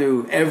it down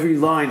to every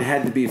line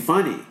had to be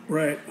funny.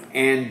 Right.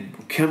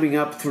 And coming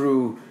up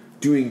through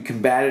doing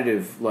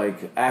combative,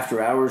 like,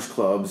 after-hours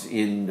clubs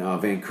in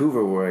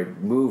Vancouver, where I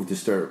moved to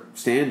start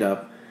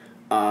stand-up,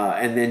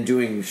 and then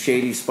doing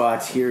shady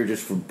spots here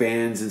just for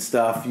bands and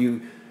stuff,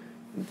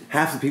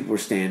 half the people were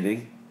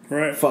standing,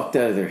 fucked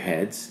out of their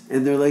heads,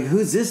 and they're like,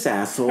 who's this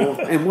asshole,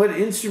 and what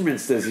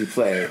instruments does he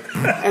play?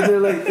 And they're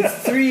like, it's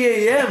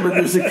 3 a.m. and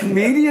there's a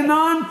comedian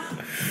on?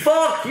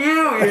 Fuck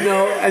you,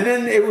 and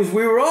then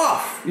we were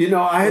off.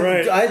 I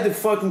had to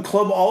fucking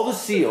club all the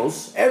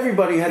seals.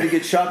 Everybody had to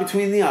get shot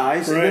between the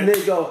eyes, and then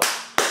they'd go,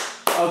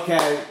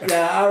 okay,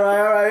 yeah, all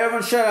right,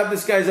 everyone shut up,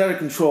 this guy's out of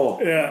control.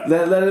 Yeah.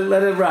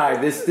 Let it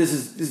ride. This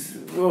is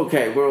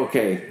okay, we're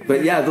okay.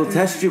 But yeah, they'll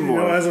test you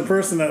more. As a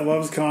person that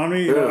loves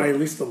comedy, I at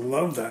least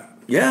love that.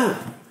 Yeah.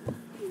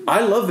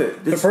 I love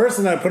it. The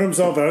person that put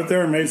himself out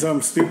there and made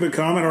some stupid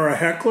comment, or a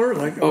heckler,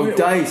 like,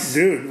 Dice.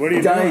 Dude, what are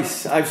you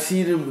Dice. doing? I've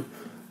seen him,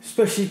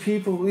 especially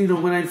people,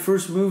 when I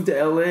first moved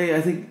to LA,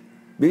 I think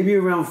maybe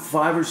around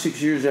 5 or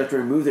 6 years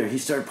after I moved there, he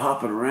started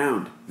popping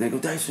around. And they go,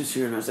 Dice was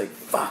here, and I was like,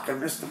 fuck, I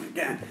missed him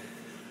again.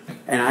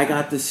 And I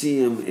got to see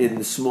him in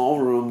the small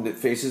room that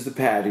faces the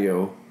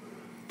patio,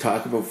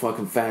 talk about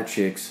fucking fat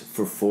chicks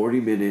for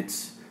 40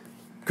 minutes.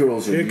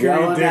 Girls are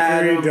yelling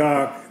at him.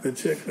 Doc. The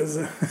chick was...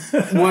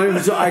 One of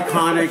his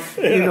iconic,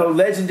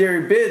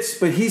 legendary bits,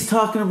 but he's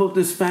talking about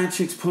this fat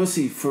chick's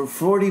pussy for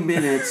 40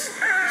 minutes.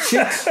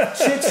 Chicks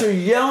are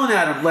yelling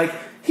at him. Like,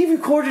 he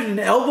recorded an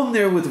album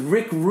there with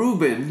Rick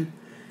Rubin,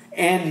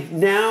 and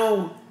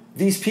now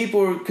these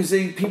people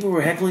people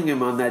were heckling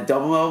him on that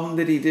double album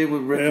that he did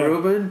with Rick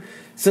Rubin.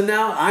 So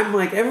now I'm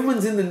like,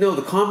 everyone's in the know.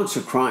 The comics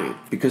are crying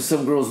because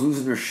some girl's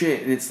losing her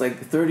shit, and it's like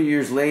 30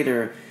 years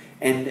later,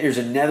 and there's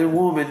another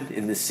woman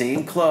in the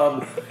same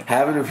club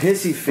having a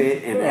hissy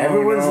fit, and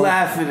everyone's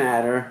laughing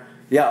at her.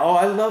 Yeah,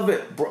 I love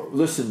it.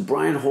 Listen,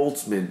 Brian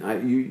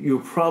Holtzman,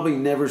 you'll probably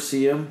never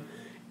see him,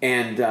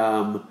 and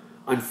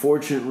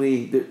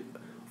unfortunately,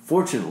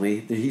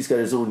 fortunately, he's got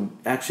his own...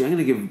 Actually, I'm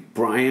going to give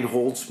Brian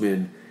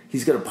Holtzman...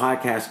 He's got a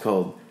podcast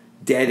called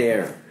Dead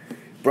Air.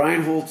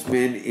 Brian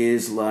Holtzman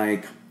is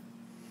like...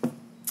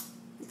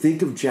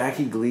 Think of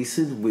Jackie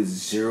Gleason with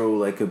zero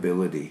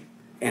likability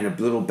and a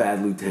little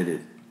bad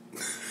lieutenant.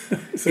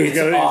 So he's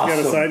got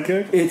a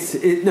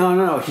sidekick?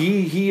 No.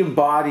 He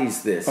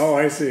embodies this. Oh,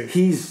 I see.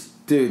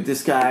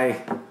 This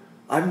guy...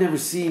 I've never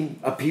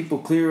seen people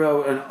clear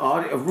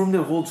out a room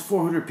that holds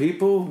 400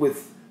 people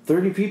with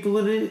 30 people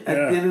in it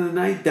at the end of the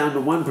night, down to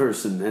one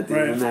person at the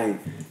end of the night.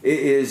 It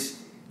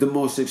is the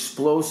most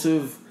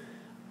explosive.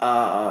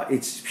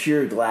 It's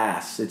pure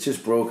glass. It's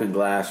just broken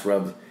glass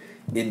rubbed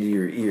into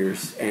your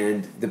ears.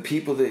 And the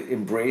people that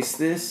embrace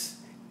this,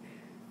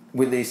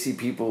 when they see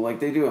people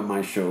like they do at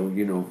my show,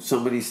 you know,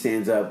 somebody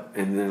stands up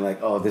and they're like,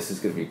 "Oh, this is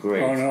going to be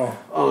great."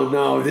 Oh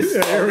no! This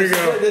Here we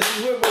go. This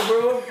is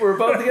what we're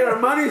about to get our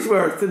money's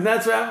worth, and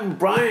that's what happened.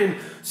 Brian,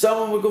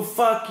 someone would go,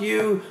 "Fuck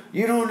you!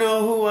 You don't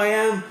know who I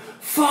am.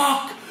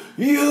 Fuck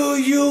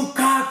you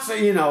cocks!"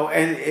 You know,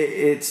 and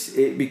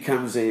it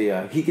becomes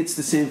a he gets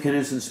the same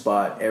Kinnison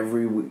spot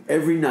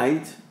every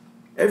night.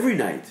 Every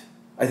night,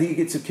 I think he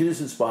gets a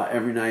Kinnison spot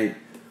every night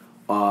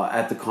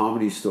at the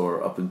Comedy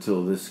Store up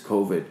until this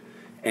COVID.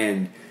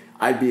 And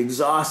I'd be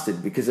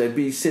exhausted because I'd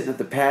be sitting at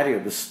the patio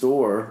of the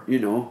store, you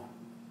know,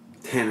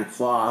 10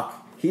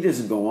 o'clock. He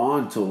doesn't go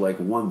on till like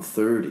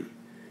 1:30.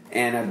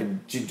 And I've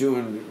been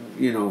doing,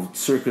 you know,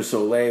 Cirque du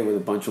Soleil with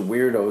a bunch of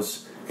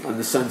weirdos on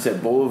the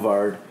Sunset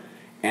Boulevard.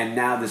 And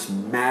now this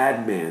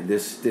madman,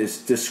 this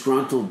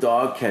disgruntled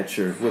dog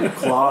catcher with a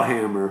claw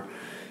hammer.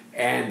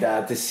 And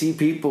to see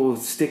people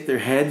stick their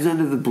heads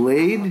under the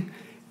blade,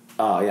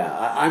 oh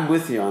yeah, I'm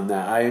with you on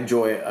that. I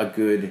enjoy a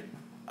good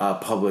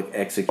public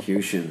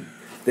execution.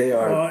 They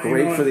are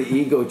great for the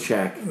ego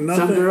check.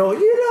 Some girl,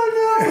 you don't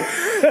know.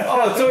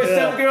 Oh, so it's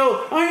some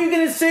girl, aren't you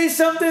going to say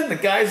something? The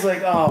guy's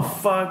like, oh,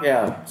 fuck.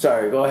 Yeah,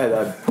 sorry, go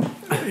ahead.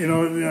 You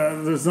know,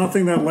 there's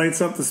nothing that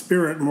lights up the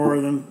spirit more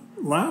than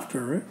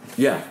laughter, right?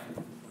 Yeah.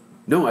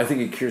 No, I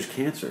think it cures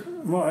cancer.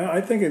 Well, I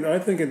think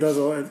it does.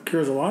 It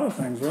cures a lot of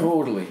things,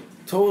 right?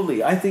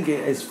 Totally. I think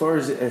as far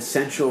as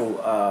essential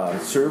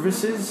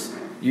services,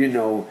 you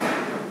know,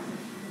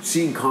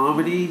 seeing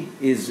comedy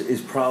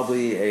is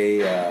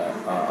probably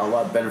a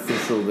lot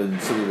beneficial than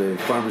some of the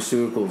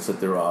pharmaceuticals that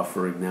they're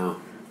offering now.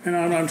 And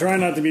I'm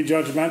trying not to be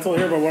judgmental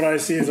here, but what I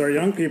see is our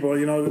young people.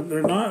 You know,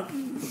 they're not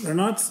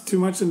too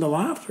much into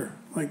laughter.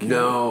 Like,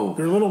 no,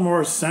 they're a little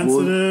more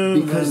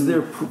sensitive because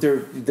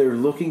they're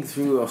looking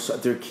through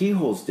their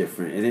keyhole's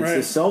different, and it's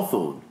the cell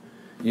phone.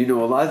 You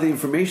know, a lot of the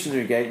information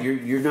they get,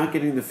 you're not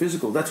getting the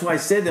physical. That's why I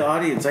said to the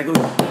audience, I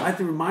have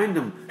to remind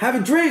them, have a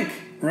drink.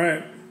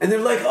 Right. And they're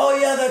like, oh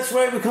yeah, that's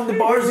right. We come to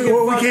bars and get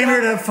we came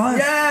here to have fun.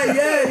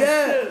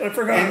 Yeah. I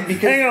forgot.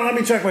 Hang on, let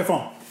me check my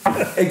phone.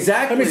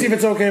 Exactly. Let me see if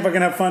it's okay if I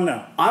can have fun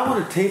now. I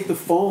want to tape the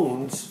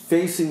phones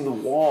facing the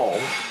wall,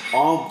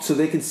 so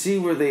they can see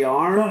where they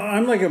are. Well,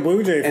 I'm like a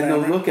Blue Jay fan. And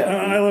they'll look at me.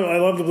 I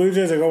love the Blue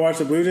Jays. I go watch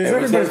the Blue Jays.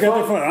 Everybody's got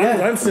their fun.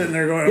 Yeah. I'm sitting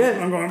there going,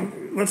 I'm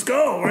going, let's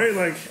go, right?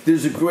 Like,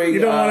 there's a great. You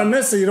don't want to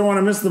miss it. You don't want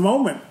to miss the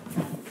moment.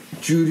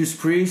 Judas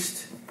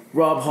Priest,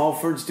 Rob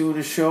Halford's doing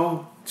a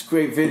show. It's a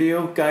great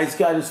video. Guy's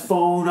got his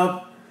phone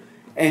up,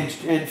 and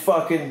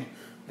fucking.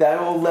 That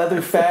old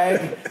leather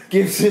fag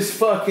gives his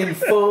fucking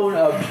phone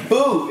a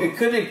boot. It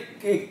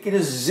could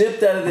have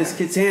zipped out of this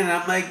kid's hand. And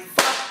I'm like,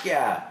 fuck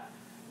yeah.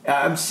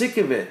 I'm sick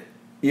of it.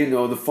 You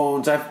know, the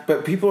phones.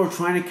 But people are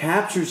trying to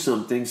capture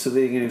something so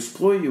they can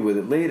exploit you with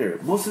it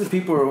later. Most of the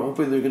people are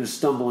hoping they're going to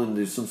stumble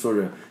into some sort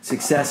of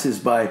successes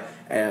by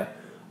a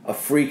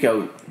freak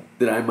out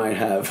that I might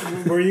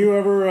have. Were you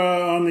ever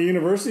on the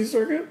university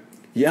circuit?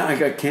 Yeah, I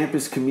got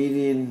Campus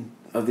Comedian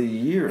of the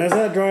Year. Has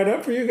that dried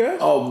up for you guys?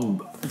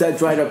 Oh, that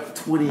dried up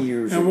 20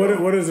 years ago.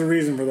 And what is the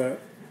reason for that?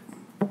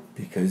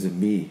 Because of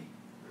me.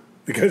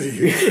 Because of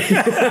you.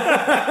 Yeah.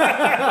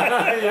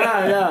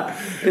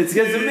 It's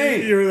because of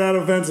me. You're that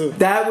offensive.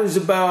 That was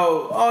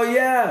about,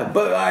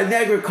 but at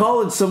Niagara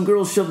College, some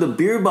girl shoved a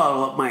beer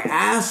bottle up my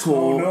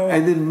asshole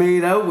and then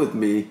made out with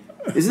me.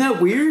 Isn't that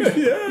weird?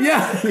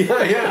 Yeah.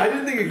 I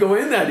didn't think it'd go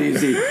in that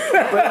easy.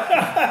 But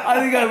I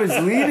think I was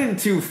leaning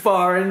too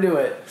far into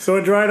it. So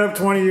it dried up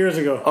 20 years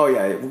ago. Oh,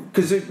 yeah.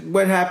 Because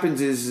what happens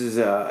is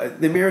the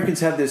Americans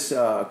have this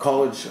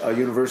college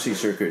university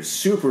circuit. It's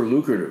super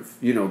lucrative.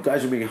 You know,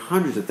 guys are making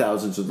hundreds of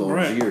thousands of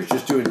dollars a year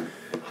just doing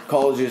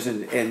colleges.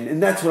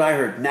 And that's what I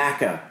heard.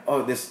 NACA.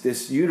 Oh,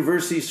 this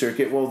university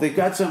circuit. Well, they've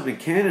got something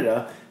in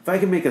Canada. If I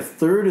can make a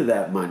third of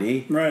that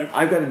money,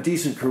 I've got a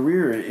decent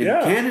career in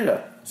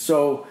Canada.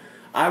 So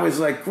I was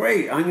like,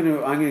 great, I'm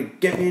gonna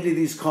get me into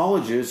these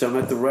colleges. I'm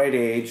at the right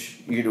age.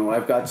 You know,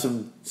 I've got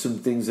some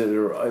things that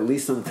are at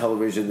least on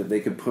television that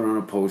they could put on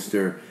a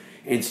poster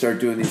and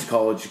start doing these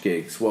college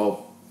gigs.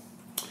 Well,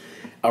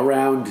 I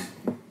won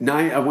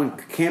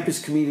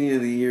Campus Comedian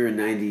of the Year in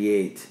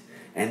 98.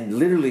 And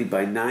literally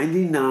by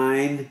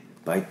 99,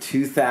 by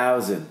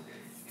 2000,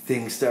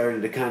 things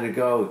started to kind of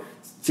go,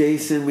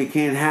 Jason, we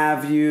can't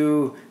have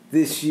you.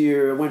 This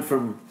year, I went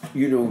from,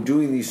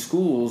 doing these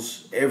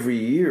schools every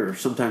year,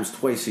 sometimes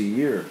twice a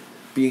year,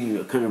 being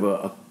a kind of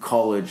a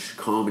college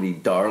comedy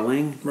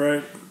darling,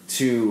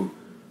 to,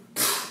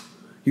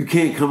 you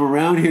can't come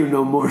around here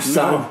no more,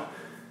 son. No.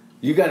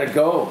 You got to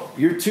go.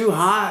 You're too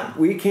hot.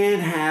 We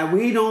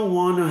don't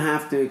want to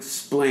have to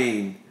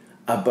explain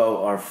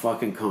about our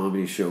fucking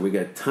comedy show. We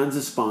got tons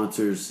of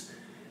sponsors.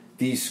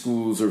 These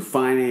schools are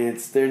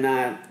financed. You're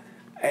not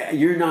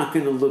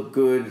going to look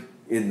good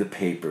in the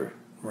paper.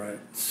 Right.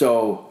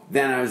 So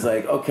then I was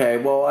like, okay,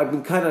 well, I've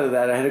been cut out of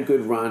that. I had a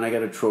good run. I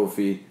got a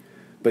trophy.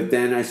 But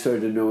then I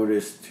started to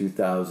notice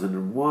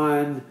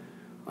 2001.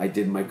 I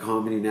did my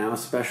Comedy Now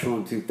special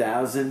in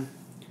 2000.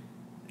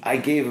 I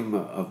gave him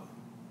a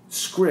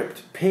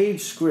script,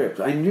 page script.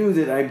 I knew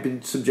that I'd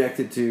been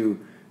subjected to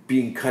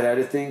being cut out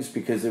of things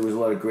because there was a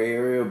lot of gray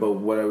area about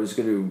what I was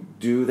going to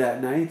do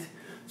that night.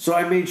 So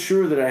I made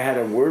sure that I had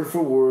a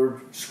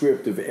word-for-word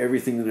script of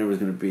everything that I was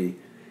going to be.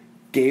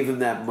 Gave them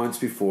that months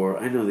before.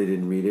 I know they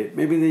didn't read it.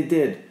 Maybe they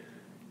did.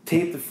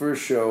 Taped the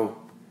first show.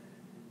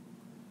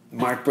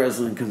 Mark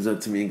Breslin comes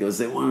up to me and goes,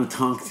 "They want to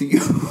talk to you."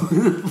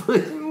 I'm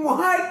like,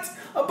 what?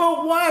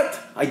 About what?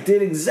 I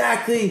did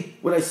exactly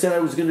what I said I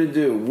was going to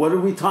do. What are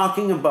we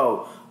talking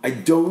about? I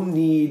don't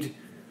need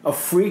a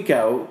freak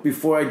out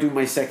before I do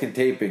my second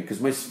taping,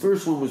 because my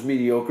first one was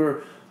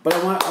mediocre, but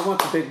I want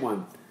the big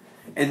one.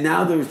 And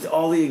now there's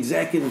all the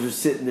executives are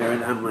sitting there,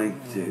 and I'm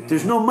like, dude,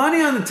 there's no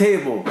money on the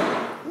table.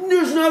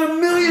 There's not a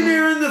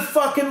millionaire in the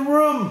fucking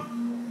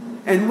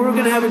room. And we're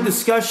going to have a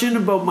discussion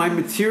about my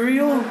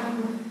material.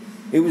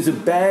 It was a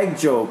bag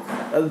joke,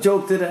 a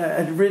joke that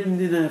I had written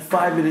in a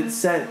 5-minute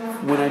set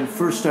when I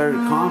first started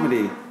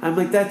comedy. I'm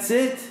like, that's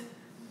it.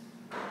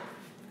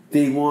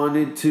 They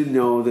wanted to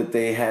know that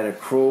they had a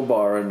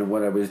crowbar into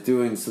what I was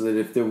doing, so that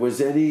if there was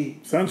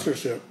any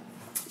censorship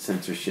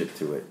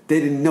to it, they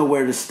didn't know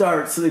where to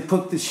start. So they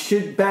put the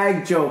shit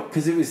bag joke,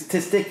 because it was a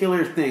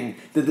testicular thing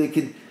that they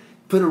could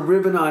put a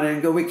ribbon on it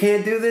and go, "We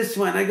can't do this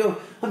one." I go,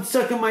 "I'm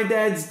sucking my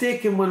dad's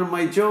dick in one of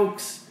my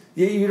jokes.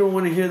 Yeah, you don't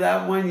want to hear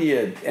that one?"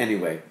 Yeah.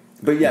 Anyway.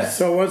 But yes.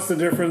 So what's the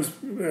difference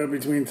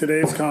between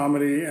today's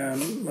comedy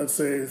and, let's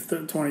say,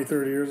 20,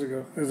 30 years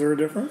ago? Is there a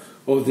difference?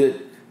 Oh, the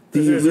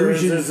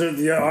illusion. Is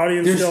the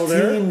audience still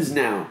there? There's teams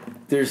now.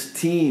 There's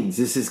teams.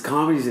 This is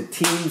comedy's a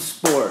team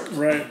sport.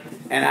 Right.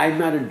 And I'm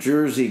not a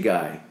Jersey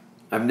guy.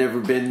 I've never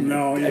been.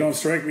 No, you don't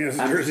strike me as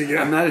a Jersey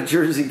guy. I'm not a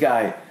Jersey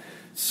guy.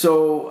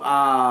 So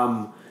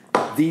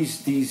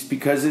these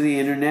because of the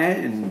internet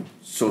and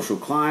social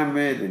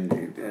climate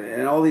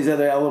and all these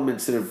other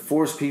elements that have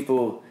forced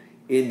people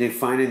into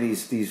finding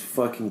these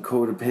fucking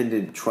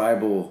codependent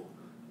tribal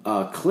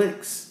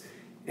cliques,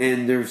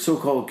 and they're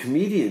so-called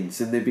comedians,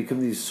 and they become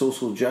these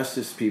social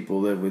justice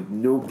people that with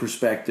no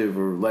perspective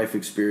or life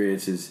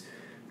experiences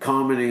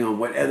commenting on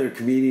what other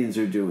comedians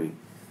are doing.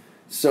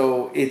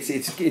 So it's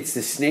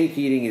the snake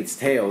eating its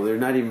tail. They're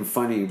not even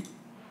funny.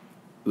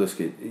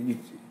 Listen,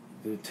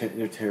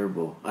 they're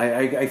terrible.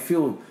 I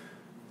feel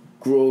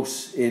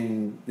gross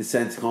in the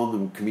sense calling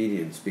them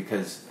comedians,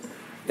 because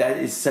that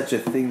is such a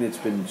thing that's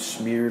been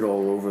smeared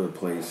all over the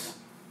place,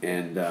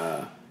 and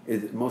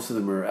most of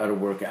them are out of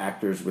work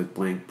actors with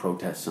blank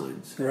protest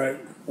signs, right?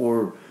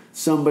 Or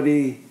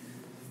somebody,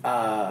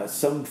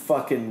 some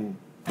fucking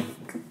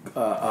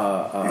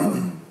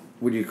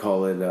what do you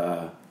call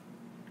it?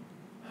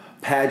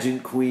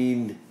 Pageant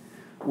queen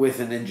with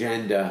an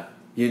agenda.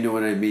 You know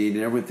what I mean?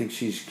 And everyone thinks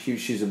she's cute.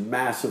 She's a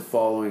massive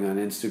following on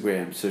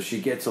Instagram, so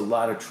she gets a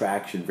lot of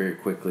traction very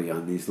quickly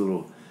on these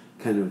little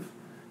kind of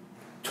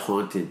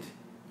taunted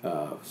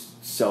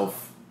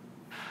self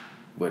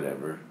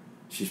whatever.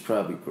 She's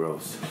probably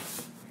gross.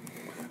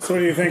 So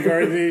do you think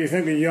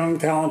the young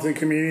talented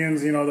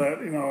comedians,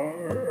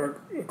 or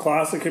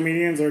classic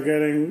comedians are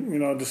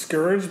getting,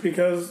 discouraged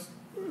because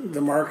the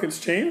market's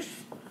changed?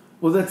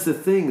 Well, that's the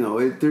thing, though.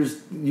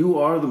 You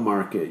are the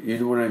market. You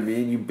know what I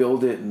mean? You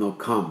build it and they'll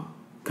come,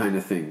 kind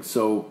of thing.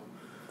 So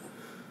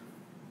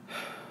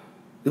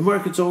the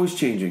market's always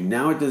changing.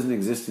 Now it doesn't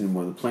exist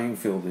anymore. The playing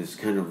field is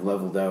kind of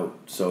leveled out.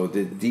 So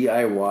the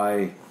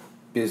DIY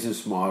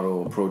business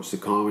model approach to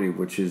comedy,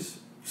 which is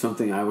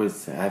something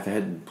I've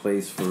had in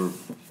place for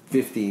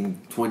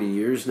 15, 20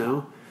 years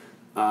now,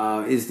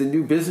 is the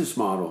new business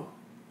model.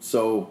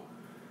 So,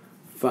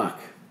 fuck.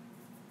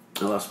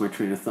 I lost my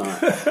train of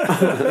thought.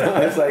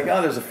 I was like,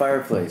 oh, there's a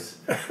fireplace.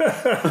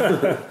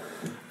 Yeah,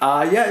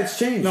 it's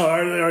changed. No,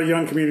 our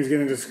young comedians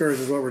getting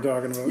discouraged is what we're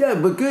talking about. Yeah,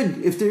 but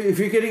good. If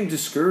you're getting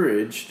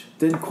discouraged,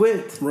 then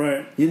quit.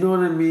 Right. You know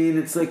what I mean?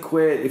 It's like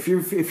quit. If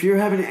you're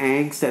having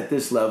angst at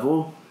this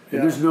level,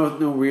 and there's no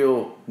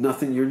real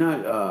nothing. You're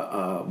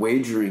not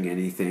wagering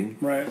anything.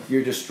 Right.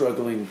 You're just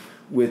struggling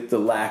with the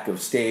lack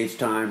of stage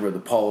time or the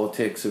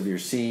politics of your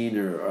scene,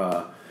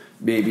 or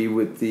maybe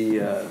with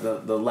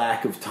the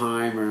lack of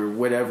time or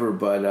whatever.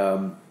 But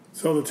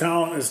so the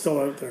talent is still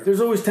out there. There's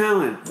always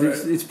talent. Right.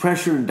 It's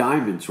pressure and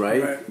diamonds,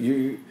 right?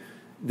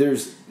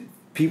 There's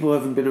people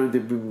they've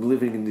been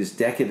living in this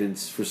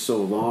decadence for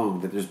so long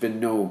that there's been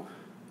no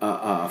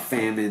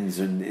famines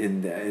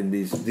and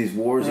these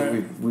wars that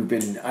we've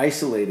been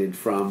isolated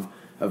from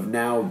have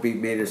now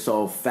made us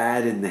all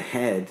fat in the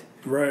head.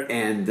 Right.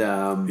 And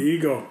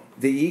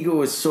the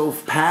ego is so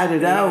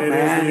padded out, man.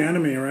 It is the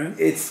enemy, right?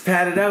 It's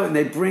padded out, and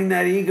they bring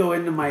that ego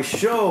into my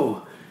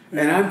show.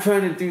 And I'm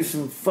trying to do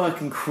some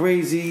fucking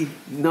crazy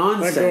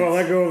nonsense.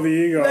 Let go of the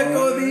ego. Let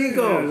go of the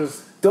ego. Yeah,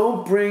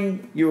 don't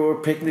bring your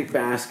picnic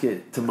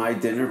basket to my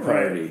dinner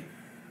party. Right.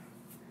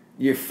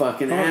 You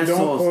fucking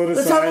assholes.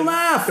 Let's have a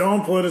laugh.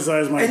 Don't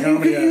politicize my comedy.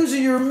 And you can use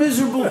it. You're a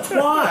miserable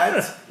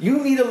twat.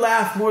 You need a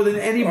laugh more than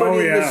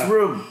anybody in this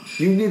room.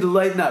 You need to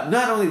lighten up.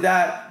 Not only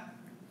that,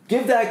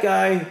 give that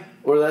guy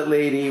or that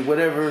lady,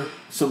 whatever,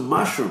 some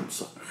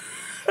mushrooms.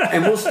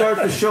 And we'll start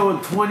the show in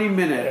 20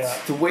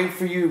 minutes to wait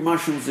for you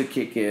mushrooms to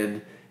kick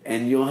in,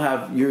 and you're gonna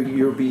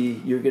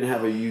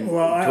have a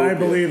Well, I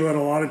believe that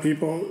a lot of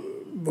people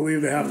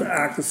believe they have to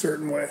act a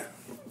certain way.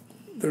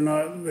 They're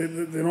not. They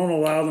don't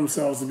allow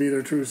themselves to be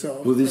their true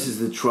selves. Well, this is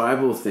the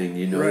tribal thing,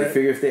 you know. Right. They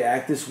figure if they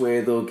act this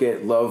way, they'll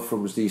get love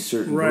from these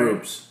certain Right.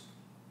 groups.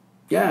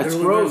 Yeah, it's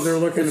They're- gross. they're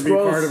looking It's to be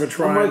gross. part of a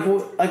tribe. I'm like,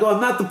 well, I go, I'm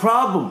not the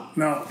problem.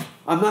 No.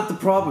 I'm not the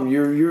problem.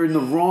 You're in the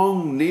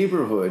wrong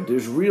neighborhood.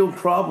 There's real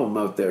problem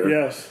out there.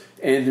 Yes.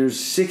 And there's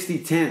 60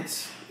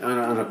 tents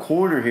on a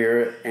corner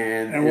here,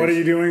 And what are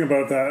you doing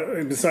about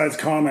that besides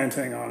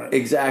commenting on it?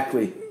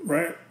 Exactly.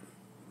 Right.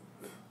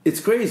 It's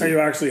crazy. Are you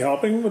actually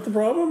helping with the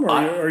problem, or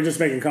are you just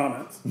making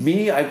comments?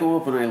 Me, I go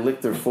up and I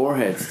lick their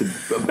foreheads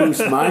to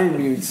boost my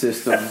immune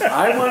system.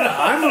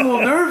 I'm a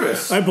little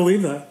nervous. I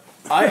believe that.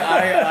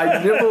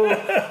 I nibble.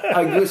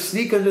 I go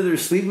sneak under their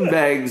sleeping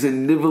bags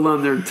and nibble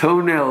on their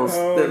toenails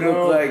that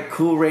look like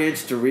Cool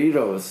Ranch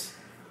Doritos.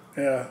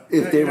 Yeah.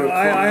 If they were,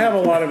 I have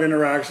a lot of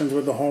interactions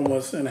with the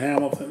homeless in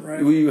Hamilton,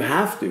 right? well, you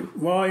have to.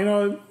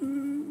 Well,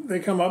 they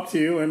come up to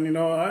you, and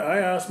I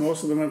ask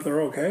most of them if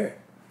they're okay.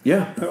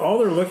 Yeah, All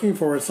they're looking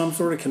for is some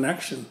sort of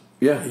connection.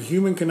 yeah. A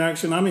human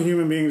connection. I'm a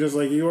human being just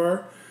like you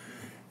are,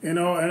 and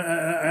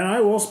I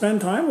will spend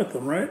time with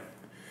them, right?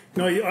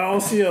 I'll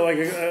see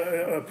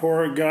a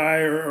poor guy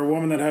or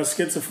woman that has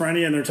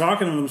schizophrenia, and they're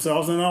talking to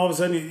themselves, and then all of a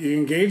sudden you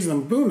engage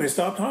them, boom, they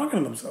stop talking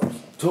to themselves.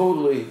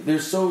 Totally. They're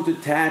so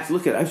detached.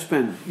 Look I've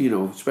spent,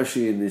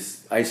 especially in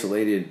this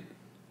isolated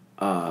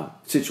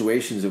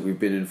situations that we've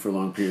been in for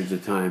long periods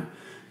of time,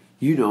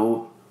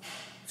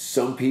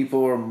 some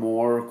people are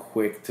more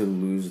quick to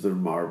lose their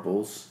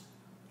marbles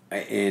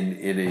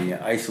in a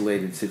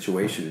isolated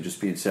situation of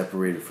just being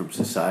separated from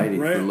society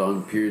Right. for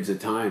long periods of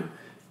time.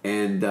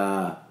 And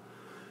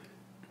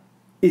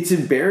it's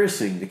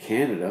embarrassing to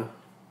Canada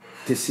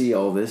to see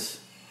all this.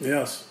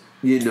 Yes.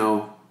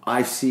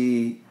 I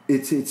see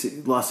it's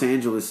Los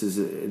Angeles is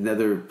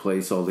another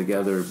place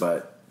altogether,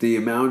 but the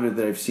amount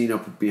that I've seen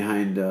up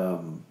behind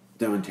the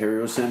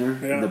Ontario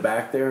Centre in the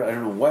back there, I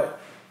don't know what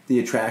the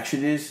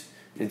attraction is.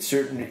 In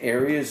certain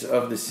areas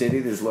of the city,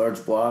 there's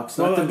large blocks.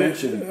 Not to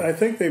mention, I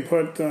think they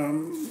put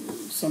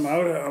some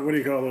out. What do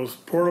you call those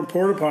porta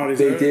potties?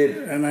 They did,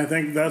 and I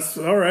think that's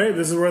all right.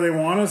 This is where they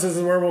want us. This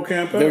is where we'll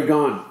camp out. They're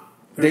gone.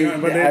 But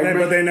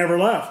they never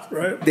left,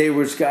 right? There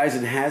was guys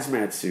in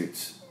hazmat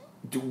suits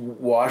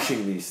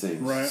washing these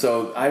things. Right.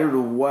 So I don't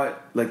know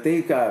what. Like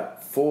they've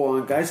got full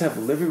on guys have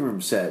living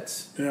room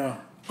sets. Yeah.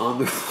 On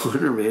the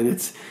corner, man.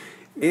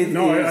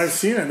 I've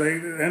seen it.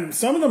 And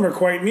some of them are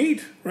quite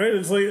neat, right?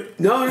 It's like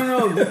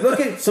no. Look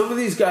at some of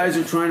these guys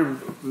are trying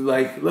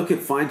to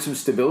find some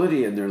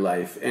stability in their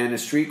life, and a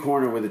street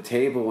corner with a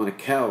table and a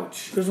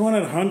couch. There's one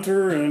at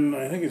Hunter and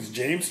I think it's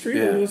James Street.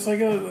 Yeah. It's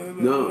like a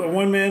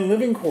one man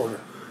living quarter.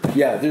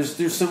 Yeah,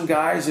 there's some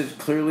guys that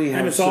clearly have,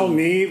 and it's all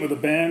neat with a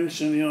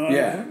bench and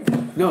Yeah,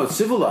 no, it's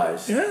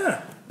civilized.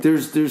 Yeah,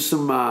 there's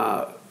some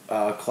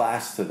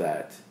class to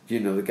that.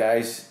 The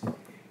guys,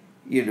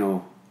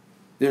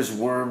 there's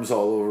worms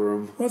all over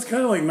them. Well, it's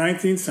kind of like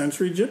 19th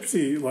century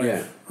gypsy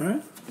life,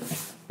 right?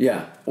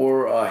 Yeah,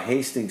 or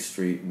Hastings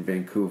Street in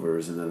Vancouver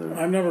is another.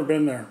 I've never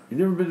been there. You've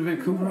never been to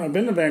Vancouver? I've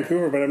been to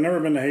Vancouver, but I've never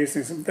been to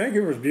Hastings.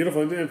 Vancouver's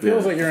beautiful. It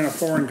feels like you're in a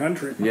foreign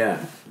country.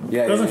 Yeah.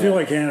 It doesn't feel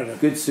like Canada.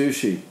 Good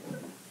sushi.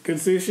 Good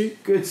sushi?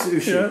 Good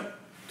sushi. Yeah.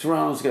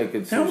 Toronto's got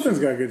good sushi. Hamilton's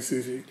got good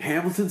sushi.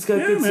 Hamilton's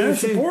got good man,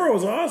 sushi? Sapporo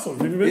is awesome.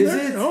 Have you been Is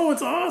there? it? Oh,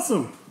 it's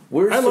awesome.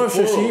 Where's I love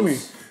Sapporo's?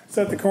 sashimi. It's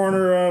at the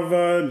corner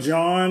of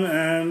John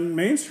and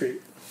Main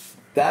Street.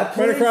 That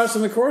place Right across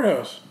from the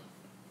courthouse.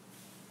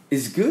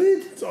 is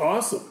good? It's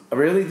awesome.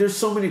 Really? There's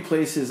so many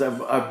places I've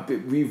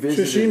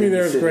revisited. Sashimi in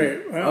there the is city. great.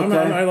 Okay.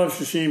 I love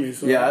sashimi.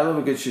 So. Yeah, I love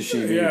a good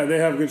sashimi. Yeah, they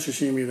have good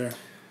sashimi there.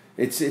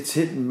 It's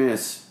hit and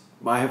miss.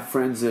 I have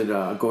friends that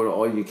go to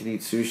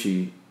all-you-can-eat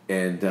sushi,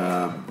 and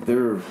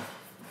they're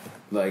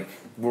like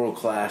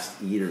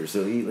world-class eaters.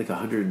 They'll eat like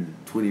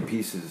 120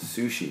 pieces of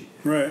sushi.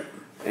 Right.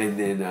 And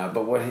then,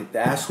 but what the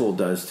asshole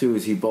does too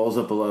is he balls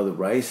up a lot of the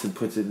rice and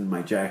puts it in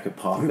my jacket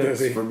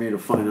pockets for me to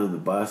find on the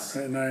bus.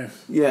 Right,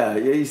 nice. Yeah.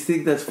 You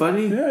think that's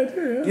funny? Yeah, I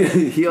do. Yeah.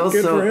 He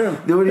also, Good for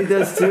him. know what he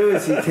does too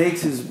is he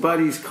takes his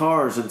buddies'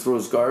 cars and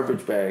throws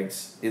garbage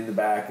bags in the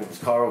back of his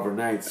car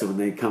overnight, so when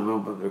they come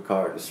up with their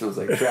car, it smells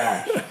like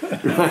trash.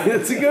 Right?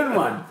 It's a good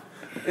one.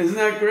 Isn't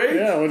that great?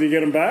 Yeah, well, do you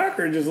get them back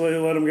or just let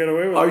them get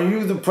away with it? Are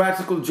you the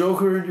practical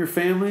joker in your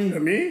family?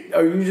 Me?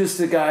 Are you just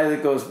the guy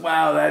that goes,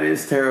 wow, that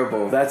is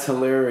terrible, that's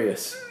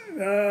hilarious?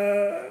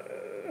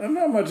 I'm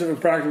not much of a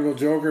practical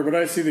joker, but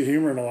I see the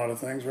humor in a lot of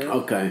things, right?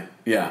 Okay,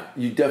 yeah.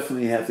 You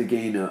definitely have to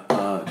gain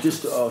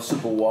just a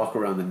simple walk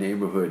around the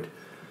neighborhood.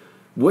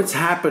 What's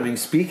happening?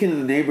 Speaking of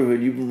the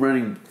neighborhood, you've been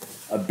running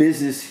a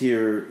business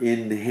here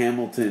in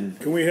Hamilton.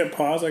 Can we hit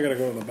pause? I got to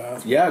go to the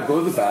bathroom. Yeah,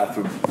 go to the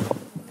bathroom.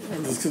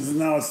 Just because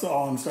now it's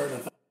all I'm starting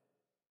to think.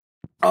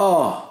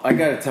 Oh, I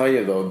got to tell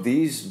you, though,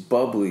 these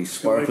bubbly,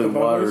 sparkling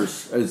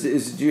waters.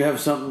 Do you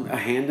have a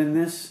hand in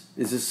this?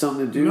 Is this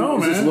something to do? No,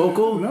 is man. this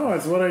local? No,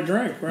 it's what I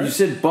drink, right? You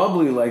said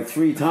bubbly like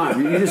 3 times.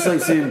 You just like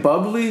saying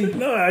bubbly?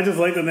 No, I just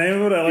like the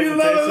name of it. I like You the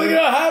love taste it. of Look it.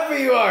 how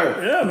happy you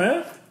are. Yeah,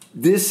 man.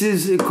 This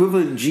is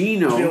equivalent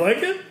Gino. Do you like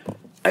it?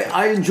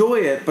 I enjoy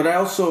it, but I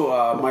also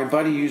my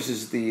buddy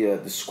uses the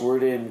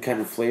squirt in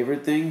kind of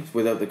flavored thing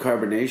without the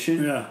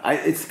carbonation. Yeah.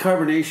 It's the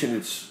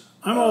carbonation.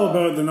 I'm all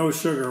about the no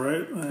sugar,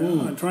 right?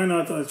 I try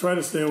I try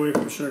to stay away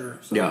from sugar.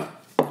 So. Yeah,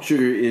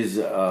 sugar is.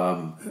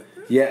 I'll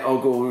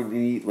go and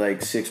eat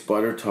like 6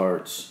 butter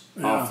tarts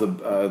off the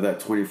that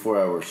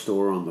 24-hour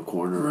store on the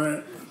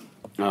corner.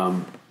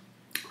 Right.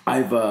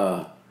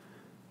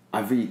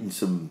 I've eaten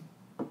some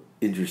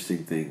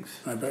interesting things.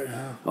 I bet you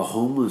have. A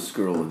homeless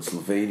girl in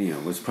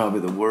Slovenia was probably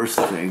the worst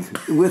thing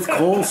with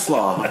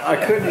coleslaw. I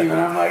couldn't even.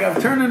 I'm like,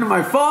 I've turned into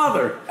my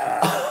father.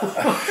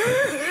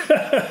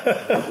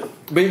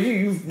 But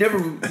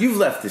you've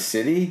left the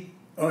city.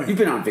 Oh, yeah. You've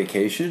been on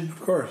vacation.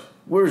 Of course.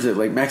 Where is it?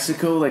 Like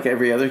Mexico, like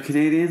every other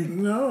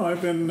Canadian? No,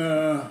 I've been.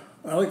 I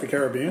like the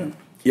Caribbean.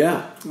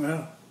 Yeah.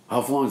 Yeah.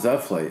 How long is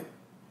that flight?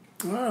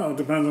 Well, it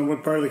depends on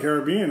what part of the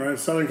Caribbean, right?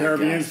 Southern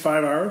Caribbean's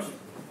 5 hours.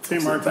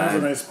 St. Martin's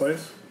a nice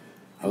place.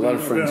 A lot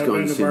of friends go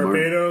to St. Martin. I've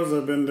been to Barbados.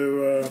 I've been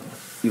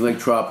to. You like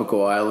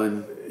tropical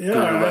island? Yeah,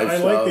 kind of I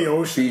like the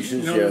ocean.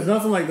 Beaches, There's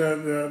nothing like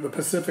the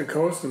Pacific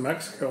coast in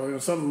Mexico.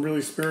 Something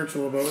really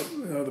spiritual about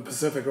the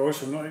Pacific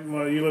Ocean.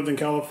 Well, you lived in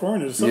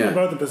California. There's something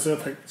about the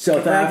Pacific.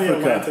 South Africa. The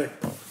Atlantic.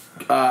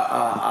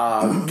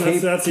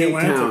 That's the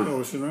Atlantic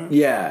Ocean, right?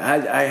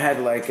 Yeah, I had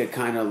like a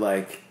kind of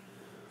like,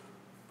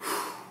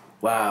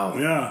 wow,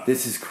 yeah,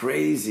 this is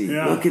crazy.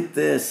 Yeah. Look at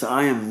this.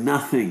 I am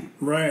nothing.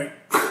 Right.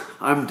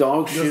 I'm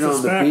dog shit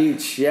on the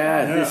beach.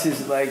 Yeah, this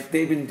is like,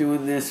 they've been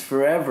doing this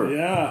forever.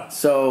 Yeah.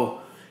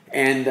 So,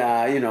 and,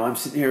 I'm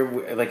sitting here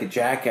like a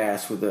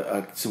jackass with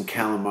some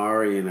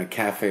calamari and a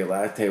cafe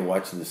latte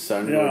watching the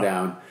sun go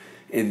down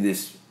in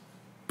this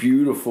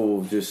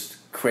beautiful just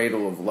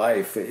cradle of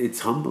life.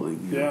 It's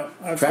humbling. Yeah.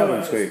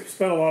 Traveling's great. I've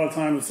spent a lot of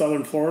time in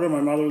southern Florida. My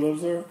mother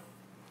lives there.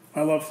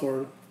 I love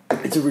Florida.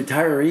 It's a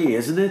retiree,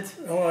 isn't it?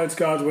 Oh, it's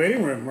God's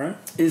waiting room, right?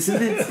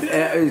 Isn't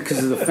it?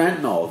 Because of the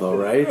fentanyl, though,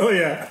 right? Oh,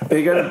 yeah.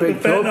 They got a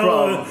big pill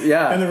problem.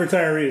 Yeah. And the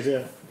retirees,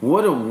 yeah.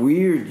 What a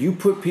weird... You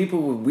put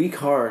people with weak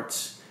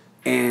hearts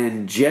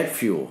and jet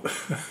fuel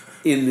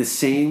in the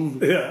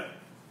same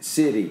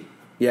city.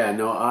 Yeah,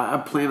 no,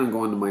 I plan on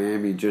going to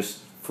Miami just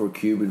for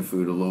Cuban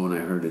food alone. I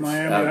heard it's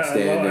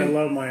outstanding. I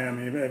love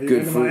Miami. Have you Good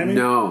been to food? Miami?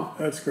 No.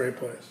 That's a great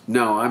place.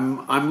 No,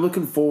 I'm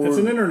looking forward... It's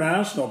an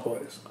international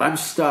place. I'm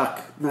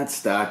stuck. Not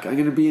stuck. I'm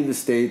going to be in the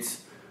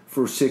States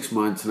for 6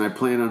 months, and I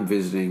plan on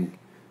visiting,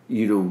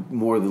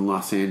 more than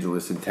Los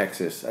Angeles and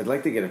Texas. I'd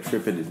like to get a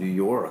trip into New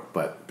York,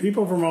 but...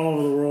 People from all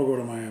over the world go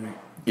to Miami.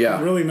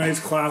 Yeah. Really nice,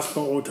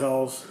 classical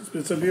hotels.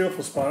 It's a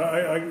beautiful spot.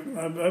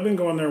 I've been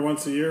going there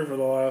once a year for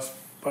the last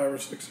 5 or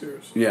 6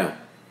 years. Yeah.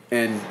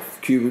 And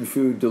Cuban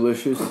food,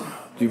 delicious. Do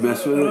you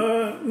mess with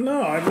it?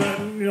 No, I've got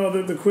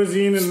the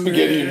cuisine and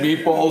spaghetti and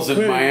meatballs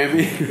in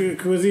Miami. The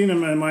cuisine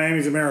in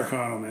Miami's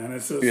Americano, man.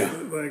 It's just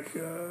like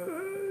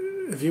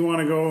if you want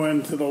to go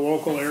into the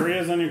local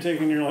areas, then you're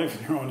taking your life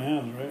in your own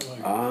hands, right?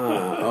 Like,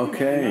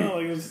 okay.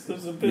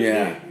 There's a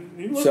bit.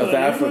 South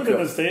Africa. You live in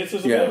the States.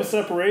 There's a bit of a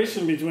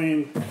separation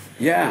between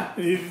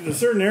the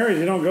certain areas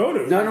you don't go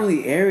to. Not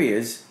only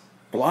areas,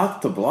 block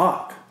to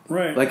block.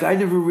 Right. Like I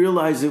never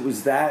realized it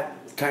was that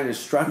kind of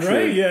structure.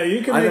 Right, yeah,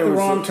 you can make the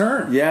wrong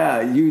turn.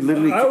 Yeah, you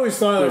literally... I always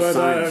thought about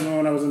that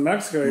when I was in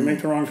Mexico. You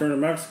make the wrong turn in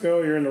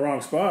Mexico, you're in the wrong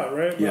spot,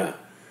 right? Yeah.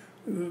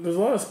 But there's a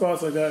lot of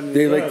spots like that in the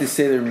They US. like to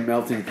say they're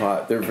melting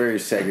pot. They're very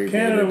segregated.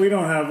 Canada, we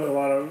don't have a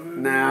lot of...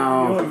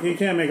 No. You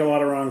can't make a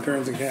lot of wrong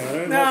turns in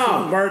Canada.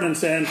 No. Barton and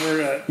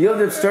Sanford. You'll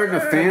end up starting a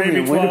family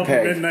in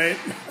Winnipeg. Midnight.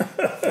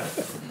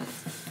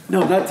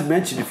 No, not to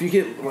mention, if you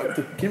get...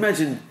 Can you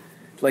imagine...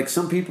 Like,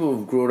 some people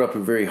have grown up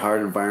in very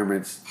hard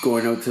environments,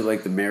 going out to,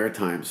 like, the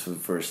Maritimes for the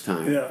first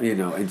time,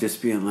 and just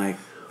being like,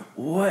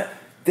 what?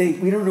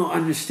 We don't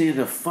understand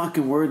a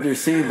fucking word they're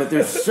saying, but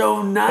they're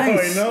so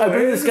nice. I know. I've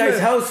been to this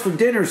guy's house for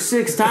dinner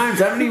 6 times.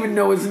 I don't even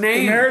know his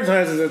name. The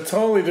Maritimes is a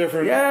totally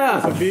different...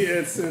 Yeah. I've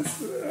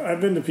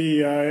been to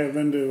PEI. I've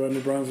been to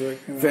New Brunswick.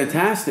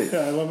 Fantastic. Yeah,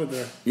 I love it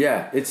there.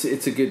 Yeah, it's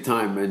a good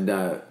time, and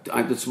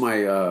it's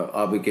my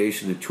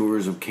obligation to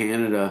Tourism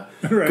Canada.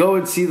 Right. Go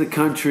and see the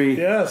country.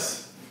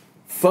 Yes.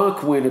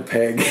 Fuck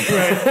Winnipeg.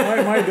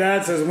 Right. My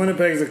dad says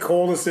Winnipeg is the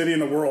coldest city in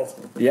the world.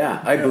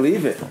 Yeah, I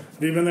believe it. Have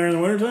you been there in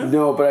the wintertime?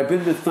 No, but I've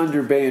been to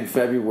Thunder Bay in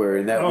February,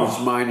 and that was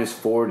minus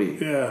 40.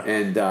 Yeah,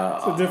 and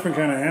it's a different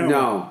kind of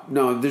animal.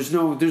 No, there's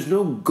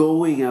no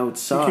going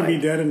outside. You can be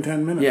dead in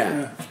 10 minutes.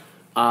 Yeah.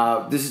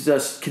 This is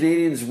us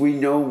Canadians. We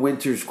know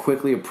winter's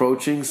quickly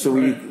approaching, so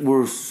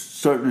we're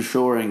starting to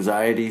show our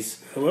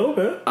anxieties a little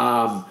bit.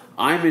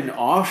 I'm in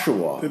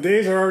Oshawa. The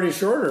days are already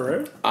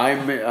shorter,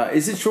 right?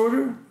 Is it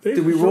shorter?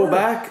 Did we roll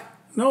back?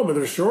 No, but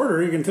they're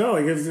shorter. You can tell.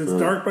 It's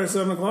dark by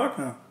 7 o'clock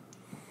now.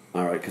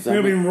 All right, because we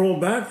haven't even rolled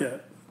back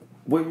yet.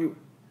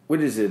 What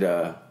is it?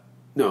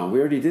 No, we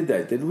already did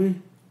that, didn't we?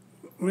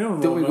 We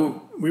don't roll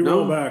back. We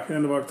roll back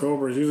end of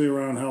October. It's usually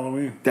around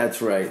Halloween.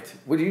 That's right.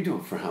 What are you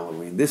doing for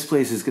Halloween? This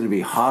place is going to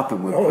be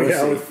hopping with pussy.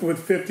 Yeah, with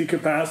 50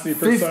 capacity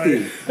per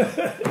side.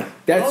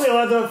 That's only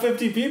allowed to have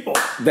 50 people.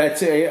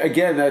 That's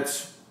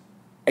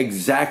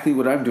exactly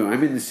what I'm doing.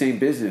 I'm in the same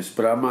business,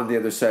 but I'm on the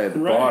other side of the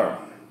bar.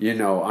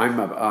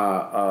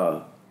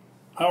 I'm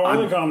How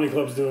are the comedy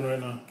clubs doing right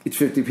now? It's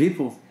 50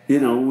 people. You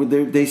know,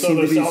 they So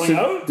seem to be selling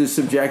out? they're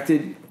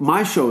subjected.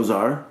 My shows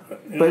are,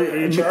 but Are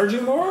you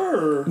charging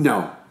more? Or?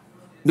 no.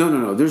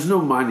 There's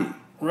no money.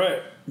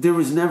 Right. There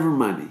was never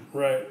money.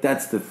 Right.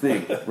 That's the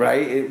thing,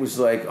 right? It was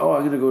like, oh,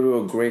 I'm going to go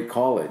to a great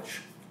college,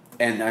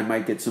 and I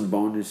might get some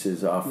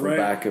bonuses off the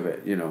back of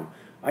it. You know,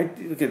 I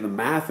look at the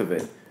math of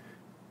it.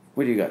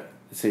 What do you got?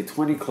 Let's say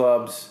 20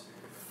 clubs,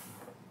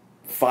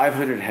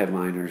 500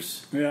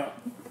 headliners,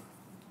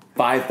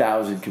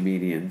 5,000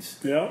 comedians,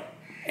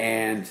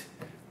 and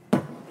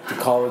the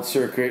college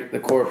circuit, the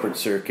corporate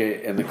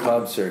circuit, and the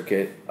club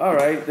circuit. All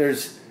right,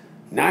 there's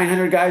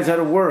 900 guys out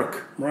of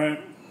work. Right.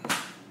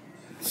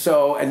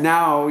 So, and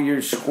now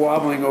you're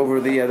squabbling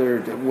over the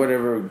other,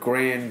 whatever,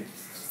 grand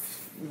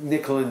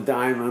nickel and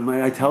dime. I'm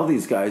like, I tell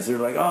these guys, they're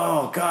like,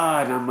 oh,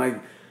 God. And I'm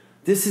like,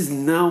 this is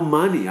no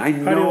money. I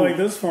know. How do you like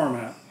this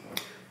format?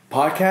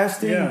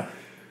 Podcasting? Yeah.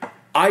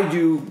 I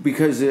do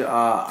because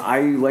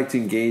I like to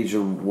engage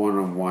them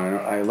one-on-one.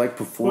 I like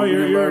performing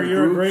in large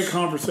you're a groups. great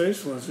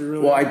conversationalist. You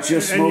really. Well, I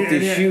just smoked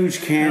a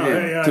huge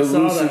cannon to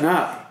loosen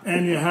up.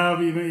 And you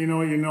have you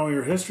know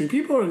your history.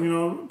 People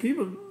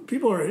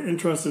are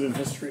interested in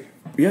history.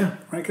 Yeah.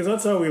 Right, because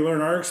that's how we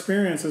learn. Our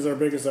experience is our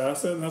biggest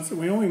asset, and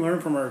we only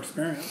learn from our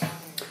experience.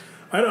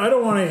 I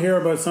don't want to hear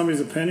about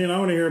somebody's opinion. I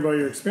want to hear about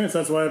your experience.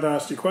 That's why I've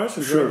asked you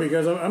questions, sure. right?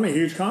 Because I'm a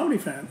huge comedy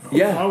fan.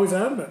 Yeah, always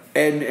have been.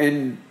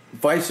 And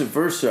vice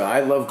versa. I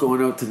love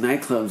going out to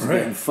nightclubs and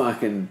getting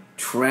fucking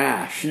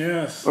trash.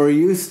 Yes. Or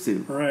used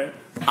to. Right.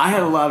 I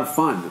had a lot of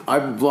fun.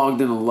 I've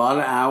logged in a lot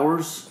of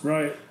hours.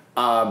 Right.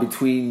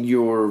 Between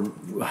your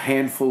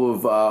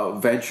handful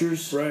of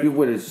ventures. Right.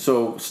 What is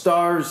so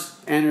Stars,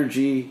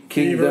 Energy,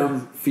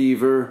 Kingdom,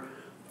 Fever,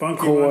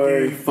 Funky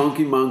Koi, Monkey,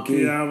 Funky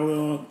Monkey,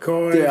 Diablo,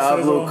 Koi,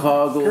 Diablo, Sizzle.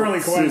 Coggle, Currently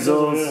Koi Sizzles,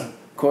 Sizzle, yeah.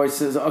 Koi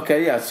Sizzle.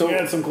 Okay, yeah. So we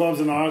had some clubs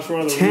in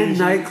Oshawa. 10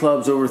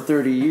 nightclubs over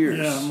 30 years.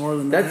 Yeah, more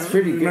than that. That's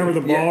pretty good. Remember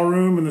the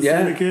ballroom and the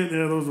Yeah. syndicate?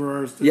 Yeah, those were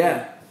ours too.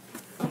 Yeah.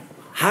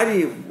 How do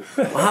you?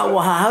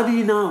 How do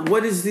you not?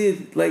 What is the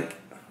like?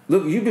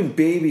 Look, you've been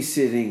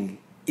babysitting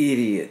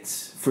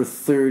idiots for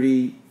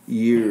 30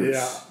 years.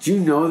 Yeah. Do you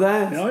know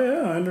that? Oh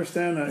yeah, I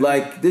understand that.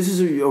 Like this is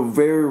a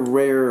very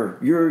rare.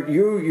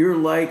 You're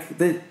like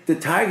the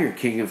Tiger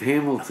King of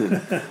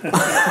Hamilton.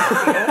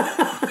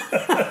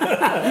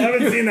 I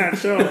haven't seen that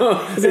show.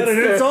 Is that an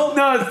insult?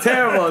 No, it's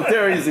terrible.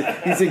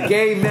 He's a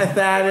gay meth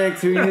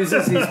addict who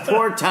uses these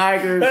poor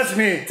tigers. That's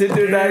me. To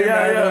do that.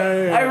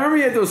 Yeah. I remember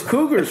you had those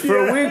cougars for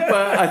a week,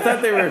 but I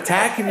thought they were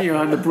attacking you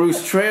on the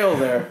Bruce Trail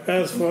there.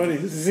 That's funny.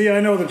 See, I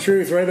know the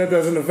truth, right? That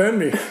doesn't offend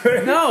me.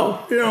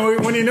 No. You know,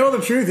 when you know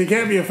the truth, you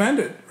can't be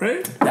offended,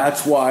 right?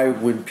 That's why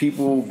when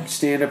people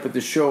stand up at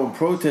the show and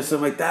protest,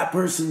 I'm like, that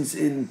person's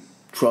in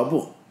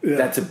trouble. Yeah.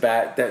 That's a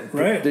bad.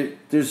 Right.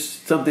 There's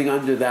something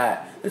under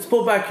that. Let's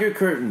pull back your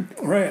curtain,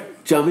 Right.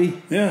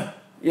 Jummy. Yeah.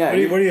 Yeah.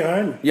 What are you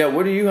hiding? Yeah.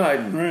 What are you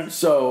hiding? Right.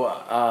 So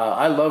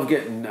I love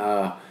getting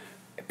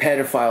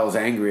pedophiles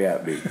angry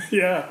at me.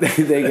 Yeah.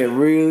 They get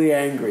really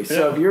angry.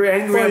 So if you're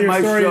angry at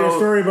my show, your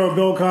story about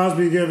Bill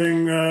Cosby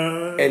giving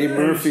Eddie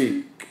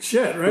Murphy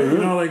shit, right? You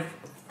know, like,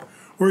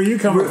 where are you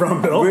coming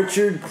from, Bill?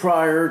 Richard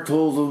Pryor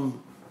told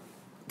him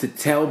to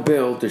tell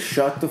Bill to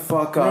shut the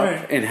fuck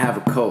up and have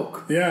a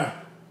Coke. Yeah.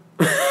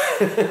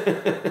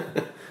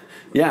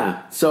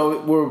 Yeah.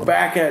 So we're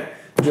back at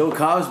Bill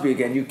Cosby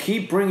again. You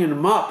keep bringing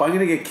him up. I'm going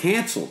to get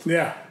canceled.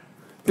 Yeah.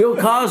 Bill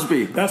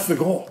Cosby. That's the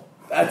goal.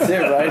 That's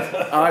it, right?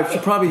 I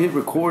should probably hit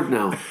record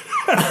now.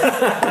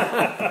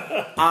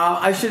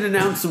 I should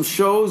announce some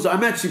shows.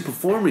 I'm actually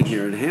performing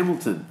here in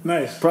Hamilton.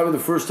 Nice. Probably the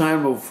first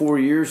time in about 4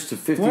 years to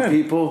 50 When?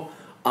 people.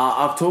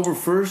 October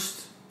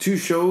 1st, 2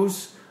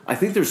 shows. I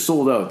think they're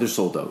sold out. They're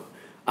sold out.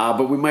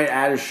 But we might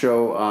add a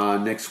show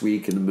next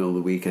week in the middle of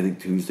the week. I think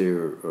Tuesday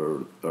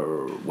or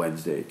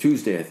Wednesday.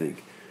 Tuesday, I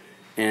think.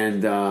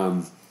 And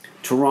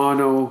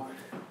Toronto,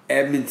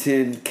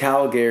 Edmonton,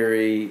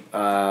 Calgary,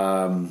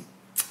 and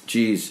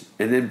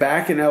then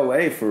back in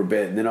LA for a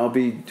bit. And then I'll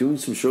be doing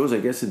some shows, I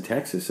guess, in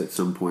Texas at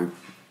some point.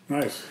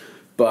 Nice.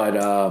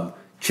 But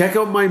check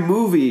out my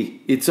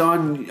movie. It's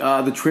on,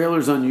 the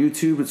trailer's on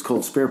YouTube. It's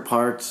called Spare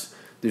Parts.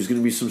 There's going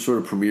to be some sort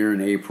of premiere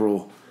in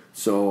April.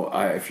 So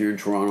if you're in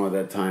Toronto at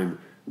that time,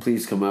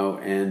 please come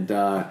out. And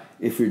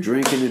if you're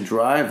drinking and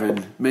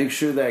driving, make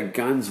sure that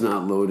gun's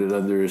not loaded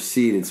under a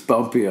seat. It's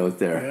bumpy out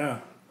there. Yeah.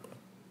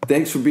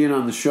 Thanks for being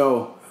on the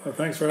show. Well,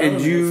 thanks for having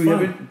And me.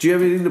 do you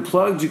have anything to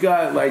plug? Do you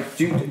got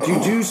do you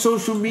do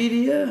social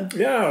media?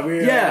 Yeah,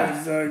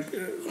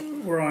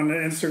 we're on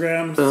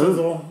Instagram,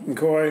 Sizzle and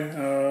Koi.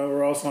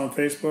 We're also on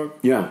Facebook.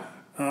 Yeah.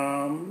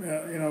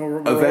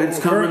 Events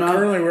coming up.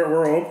 Currently,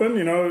 we're open.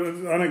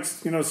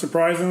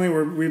 Surprisingly,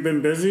 we've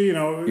been busy.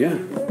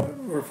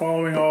 We're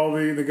following all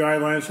the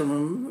guidelines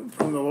from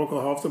the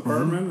local health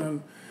department,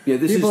 and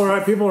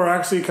people are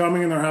actually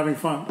coming and they're having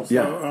fun.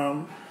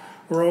 So,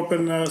 we're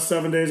open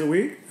 7 days a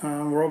week.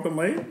 We're open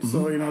late,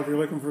 so if you're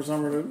looking for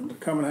somewhere to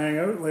come and hang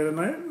out late at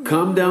night,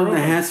 come down to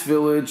Hess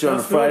Village on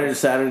a Friday or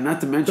Saturday.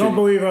 Not to mention, don't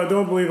believe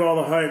all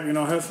the hype.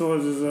 Hess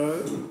Village is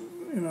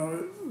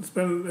it's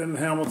been in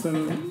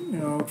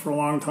Hamilton, for a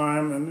long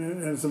time,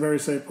 and it's a very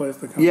safe place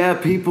to come. Yeah,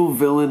 people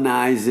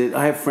villainize it.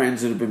 I have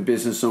friends that have been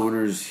business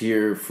owners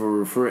here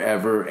for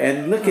forever,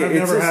 and look, I've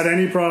never had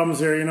any problems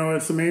here.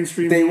 It's the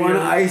mainstream. They want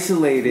to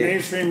isolate it.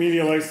 Mainstream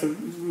media likes to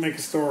make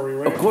a story,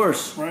 right? Of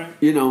course, right?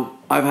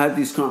 I've had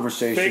these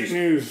conversations. Fake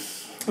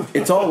news.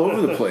 It's all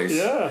over the place.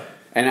 Yeah,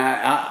 and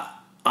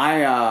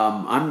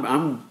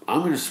I'm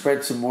going to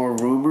spread some more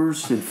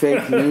rumors and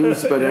fake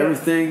news about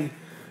everything.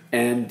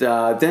 And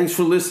thanks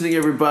for listening,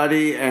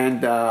 everybody,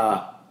 and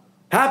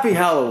happy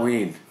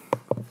Halloween.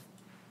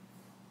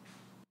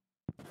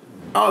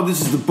 Oh, this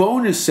is the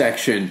bonus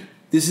section.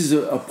 This is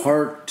a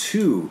part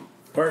 2.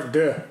 Part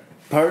 2.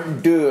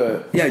 Part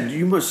 2. Yeah,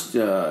 you must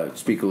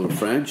speak a little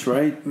French,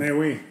 right? Mais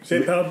oui.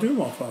 C'est pas du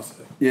mon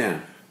français. Yeah,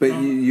 but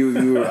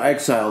you were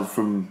exiled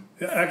from...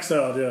 Yeah,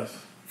 exiled, yes.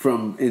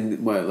 From,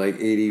 in what, like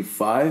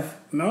 85?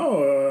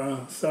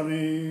 No,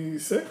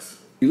 76.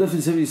 You left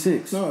in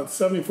 76? No, it's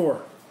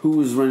 74. Who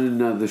was running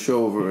the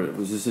show over it?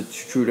 Was this a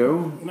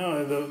Trudeau?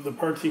 No, the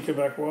Parti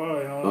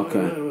Québécois.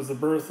 Okay. It was the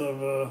birth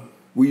of.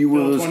 Were you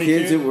one of those 22?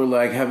 kids that were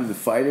like having to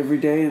fight every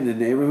day in the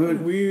neighborhood?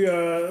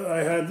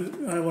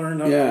 I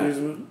learned how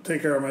to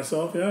take care of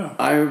myself. Yeah.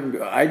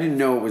 I didn't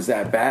know it was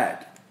that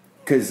bad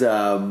because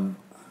some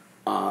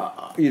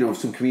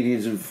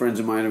comedians and friends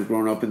of mine have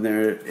grown up in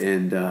there,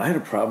 and I had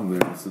a problem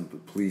there with the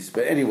police.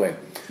 But anyway.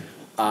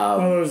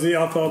 There was the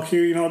alcohol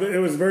queue. It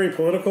was very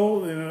political.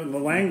 The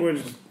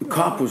language. The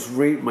cop was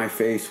right in my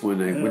face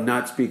when I would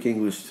not speak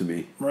English to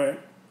me. Right.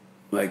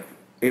 Like,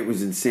 it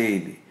was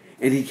insane.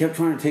 And he kept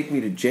trying to take me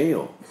to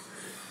jail.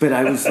 But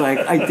I was like,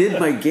 I did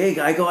my gig.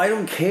 I go, I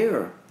don't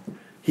care.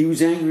 He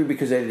was angry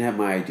because I didn't have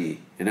my ID.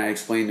 And I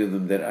explained to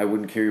them that I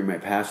wouldn't carry my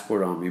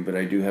passport on me, but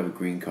I do have a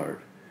green card.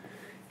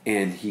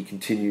 And he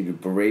continued to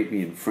berate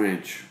me in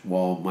French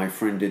while my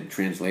friend did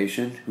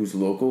translation, who's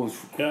local, who's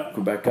a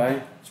Quebec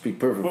guy, speak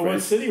perfect French.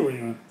 What city were you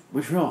in?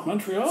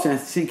 Montreal?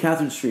 St.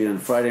 Catherine Street on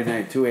Friday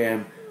night, 2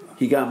 a.m.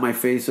 He got my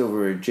face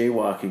over a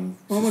jaywalking.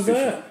 When was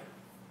that?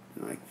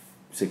 Like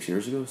 6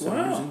 years ago, 7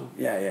 years ago.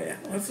 Yeah.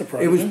 That's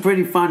surprising. It was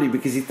pretty funny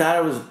because he thought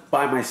I was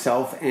by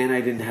myself and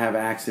I didn't have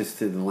access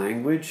to the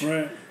language.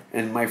 Right.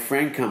 And my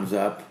friend comes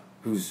up,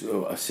 who's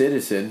a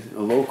citizen,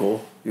 a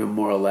local,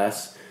 more or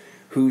less,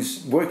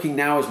 who's working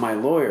now as my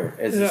lawyer,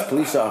 as this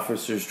police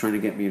officer is trying to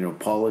get me to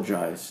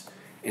apologize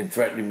and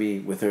threatening me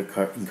with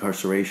her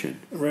incarceration.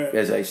 Right.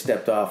 As I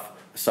stepped off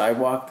the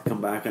sidewalk to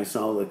come back, I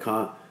saw the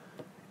cop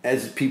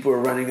as people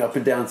were running up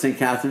and down St.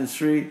 Catherine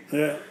Street.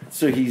 Yeah.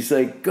 So he's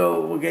like,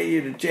 go, we'll get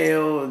you to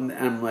jail. And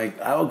I'm like,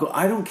 I'll go.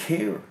 I don't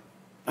care.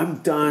 I'm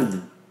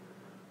done.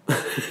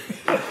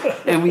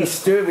 And we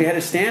had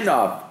a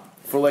standoff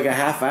for like a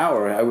half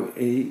hour. Was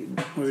he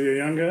a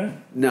young guy?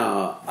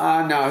 No,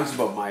 he's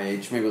about my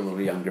age, maybe a little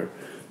younger.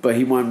 But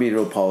he wanted me to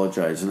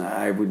apologize, and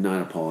I would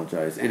not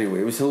apologize.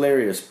 Anyway, it was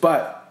hilarious.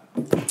 But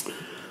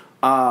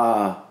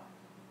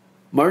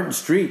Martin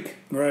Streak,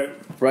 right?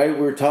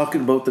 We're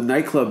talking about the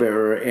nightclub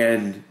era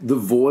and the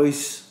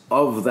voice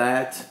of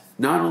that,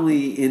 not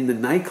only in the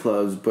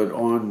nightclubs but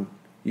on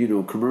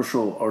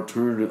commercial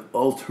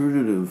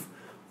alternative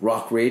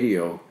rock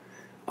radio.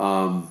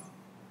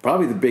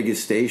 Probably the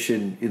biggest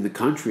station in the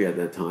country at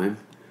that time,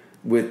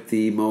 with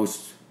the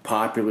most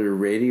popular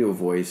radio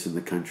voice in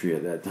the country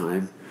at that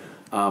time,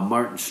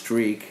 Martin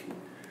Streak,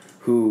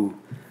 who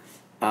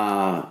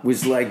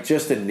was like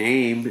just a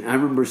name. I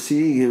remember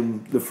seeing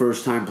him the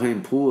first time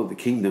playing pool at the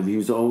Kingdom. He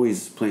was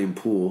always playing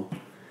pool,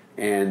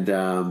 and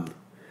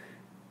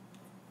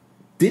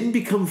didn't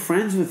become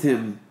friends with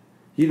him.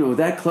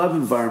 That club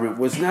environment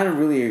was not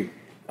really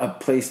a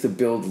place to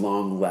build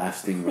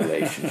long-lasting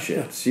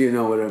relationships. You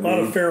know what I mean? A lot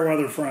of fair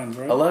weather friends,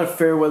 right? A lot of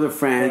fair weather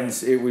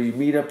friends. Right. We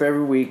meet up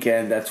every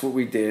weekend. That's what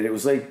we did. It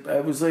was like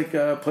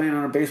playing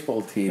on a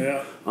baseball team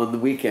on the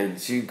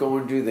weekends. You go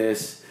and do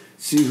this,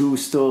 see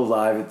who's still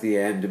alive at the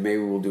end, and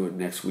maybe we'll do it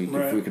next week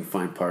if we can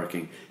find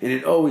parking. And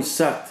it always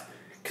sucked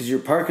because your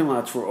parking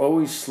lots were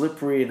always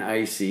slippery and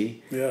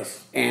icy.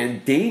 Yes.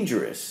 And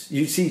dangerous.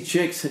 You see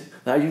chicks.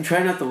 You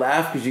try not to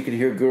laugh because you can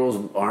hear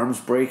girls' arms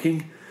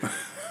breaking.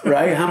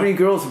 Right? How many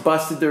girls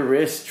busted their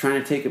wrists trying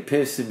to take a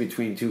piss in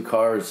between two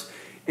cars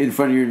in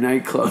front of your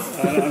nightclub?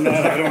 I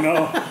don't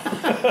know.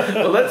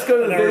 Well, let's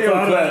go to the video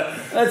clip.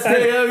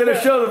 I'm going to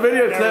show the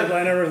video clip.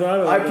 I never thought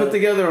of it. I put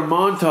together a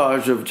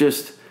montage of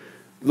just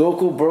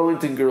local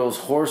Burlington girls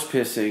horse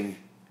pissing.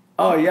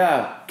 Oh,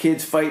 yeah.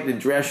 Kids fighting in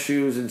dress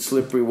shoes in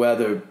slippery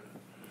weather.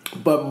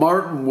 But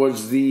Martin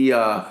was the,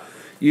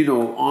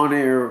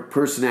 on-air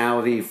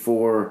personality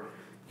for,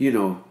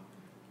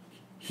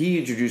 he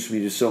introduced me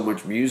to so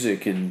much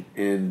music and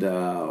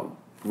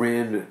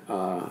ran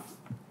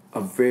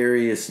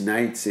various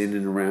nights in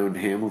and around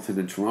Hamilton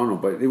and Toronto.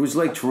 But it was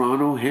like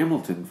Toronto,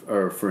 Hamilton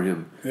for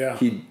him. Yeah.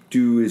 He'd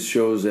do his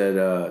shows at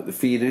the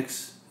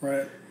Phoenix.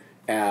 Right.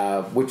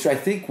 Which I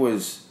think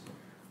was...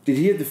 Did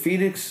he have the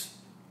Phoenix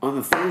on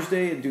the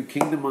Thursday and do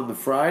Kingdom on the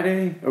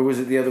Friday? Or was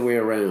it the other way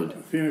around?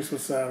 Phoenix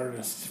was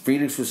Saturday.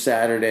 Phoenix was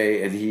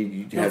Saturday and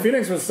he...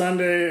 Phoenix was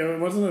Sunday.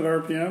 Wasn't it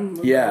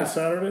RPM? Yeah.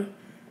 Saturday?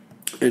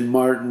 And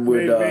Martin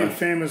would made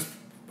famous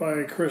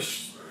by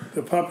Chris,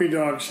 the puppy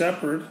dog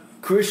Shepherd.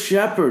 Chris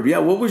Shepherd, yeah.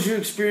 What was your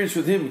experience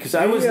with him? Because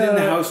I wasn't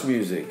into house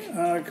music.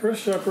 Chris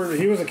Shepherd,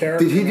 he was a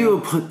character. Did he do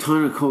a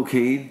ton of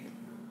cocaine?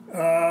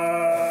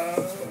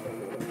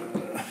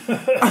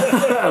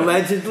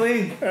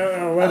 Allegedly?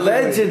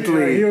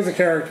 Allegedly. Yeah, he was a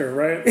character,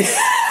 right?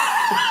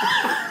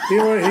 He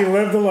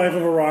lived the life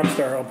of a rock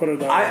star. I'll put it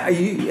that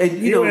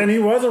way. And he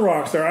was a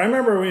rock star. I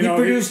remember, he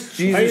produced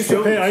Jesus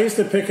Jones. I used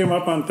to pick him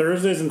up on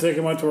Thursdays and take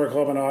him out to our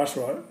club in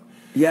Oshawa.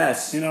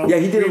 Yes. Yeah,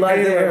 he did a lot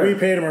there. We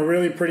paid him a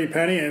really pretty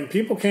penny, and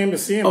people came to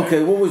see him.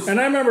 Okay, And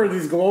I remember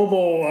these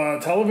global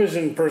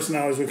television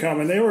personalities would come,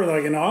 and they were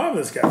like in awe of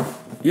this guy.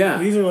 Yeah.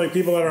 These are like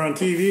people that are on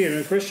TV,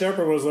 and Chris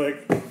Shepherd was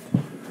like.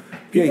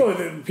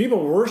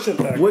 People worship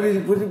that guy.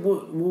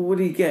 What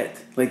did he get?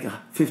 Like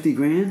 50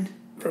 grand?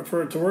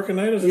 To work a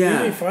night as a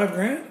DJ?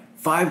 $5,000?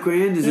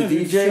 $5,000 as a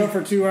DJ? Show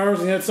for 2 hours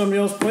and he had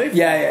somebody else play for him.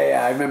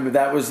 Yeah. I remember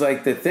that was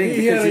like the thing.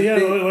 He had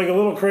like a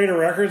little crate of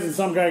records and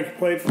some guy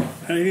played for him.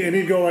 And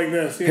he'd go like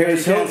this. You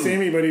can't see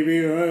me, but he'd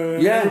be,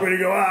 everybody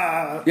go,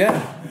 ah.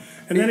 Yeah.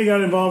 And then he got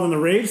involved in the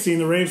rave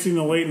scene in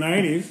the late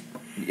 90s.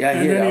 Yeah,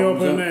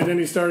 and then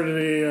he started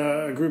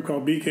a group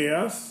called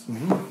BKS.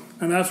 Mm-hmm.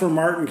 And that's where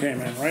Martin came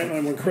in, right?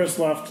 And when Chris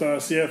left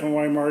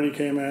CFNY, Marty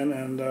came in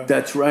and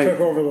that's right. took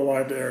over the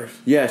live dares.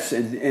 Yes,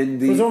 and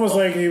it was almost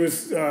like he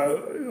was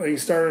he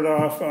started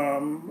off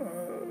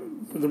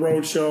the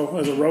road show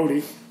as a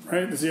roadie,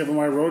 right? The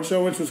CFNY road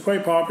show, which was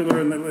quite popular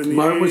in the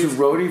Martin 80s. was a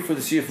roadie for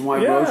the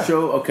CFNY road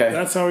show. Okay,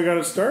 that's how he got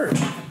it started.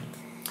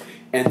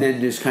 And then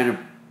just kind of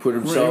put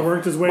himself. He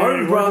worked his way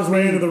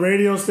into the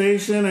radio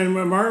station, and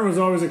Martin was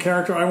always a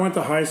character. I went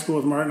to high school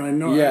with Martin.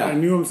 I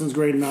knew him since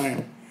grade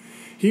 9.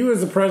 He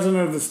was the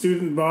president of the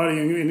student body,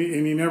 and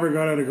he never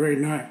got out of grade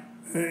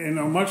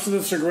 9. Much to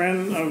the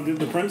chagrin of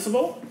the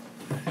principal,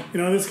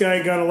 this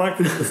guy got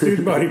elected to the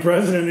student body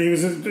president.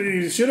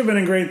 He should have been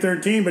in grade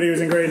 13, but he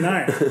was in grade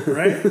 9,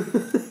 right?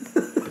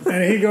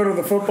 And he'd go to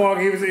the football.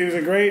 He was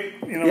a great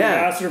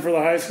ambassador for the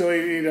high school.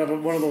 He'd have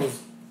one of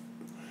those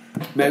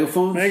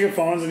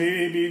megaphones, and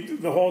he'd be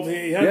the whole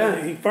thing.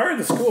 He fired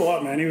the school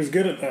up, man. He was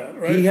good at that,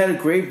 right? He had a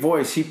great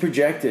voice. He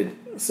projected.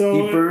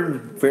 So he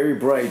burned very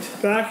bright.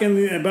 Back in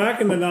the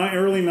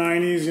early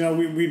 90s,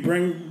 we'd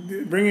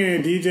bringing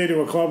a DJ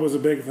to a club was a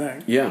big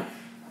thing. Yeah.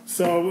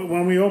 So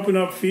when we opened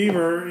up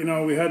Fever,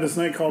 we had this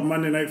night called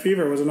Monday Night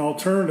Fever. It was an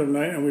alternative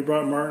night, and we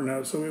brought Martin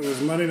out. So it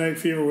was Monday Night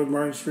Fever with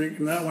Martin Street,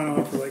 and that went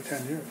on for like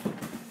 10 years.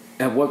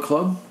 At what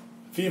club?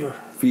 Fever,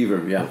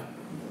 yeah.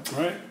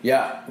 Right?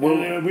 Yeah.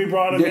 Well, and we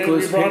brought him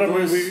Nicholas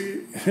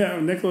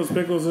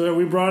Pickles.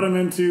 We brought him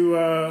into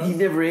he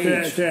never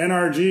aged. To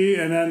NRG,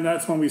 and then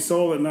that's when we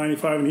sold at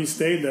 95, and he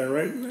stayed there,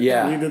 right?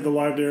 Yeah. And he did the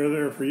live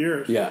there for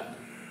years. Yeah.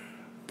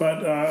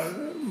 But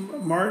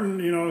Martin,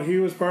 he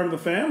was part of the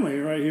family,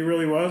 right? He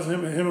really was.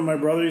 Him and my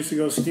brother used to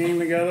go skiing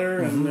together,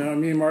 and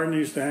me and Martin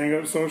used to hang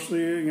out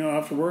socially,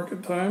 after work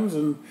at times.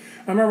 And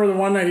I remember the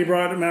one night he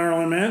brought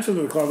Marilyn Manson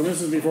to the club, and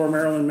this is before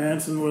Marilyn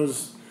Manson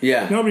was.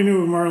 Yeah. Nobody knew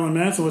who Marilyn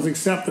Manson was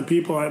except the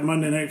people at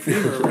Monday Night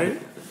Fever, right?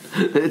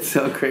 That's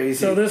so crazy.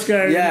 So this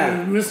guy,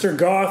 Mr.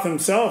 Goth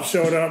himself,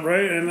 showed up,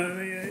 right? And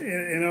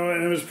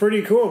and it was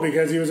pretty cool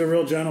because he was a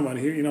real gentleman.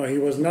 He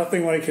was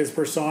nothing like his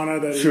persona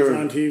that he was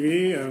on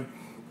TV. And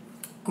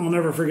I'll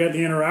never forget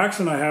the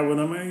interaction I had with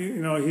him.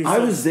 He said, I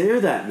was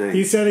there that night.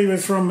 He said he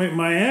was from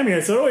Miami. I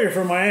said, "Oh, you're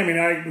from Miami."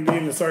 And I,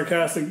 being the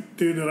sarcastic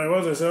dude that I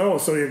was, I said, "Oh,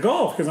 so you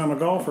golf?" Because I'm a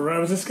golfer. I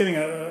was just getting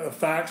a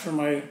fax from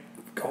my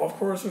golf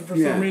courses for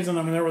some reason.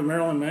 I'm there with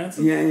Marilyn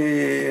Manson. Yeah.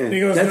 And he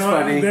goes, that's no.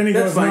 funny. Then he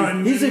goes,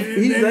 funny. No.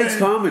 He likes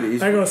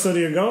comedy. I go, so do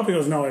you golf? He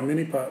goes, no, I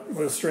mini putt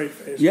with a straight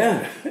face.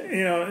 Yeah.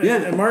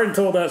 And Martin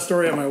told that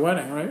story at my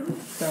wedding, right?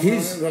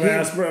 I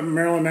asked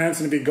Marilyn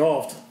Manson to be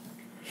golfed.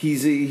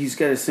 He's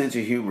got a sense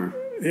of humor.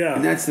 Yeah.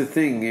 And that's the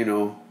thing,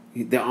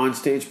 the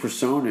onstage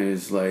persona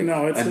is like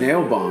a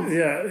nail bomb.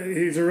 Yeah,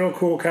 he's a real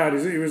cool cat.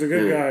 He was a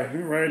good guy,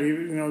 right?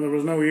 There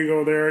was no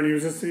ego there, and he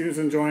was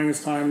enjoying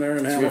his time there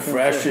in Hamilton. It's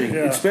refreshing,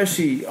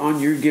 especially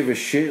on your give a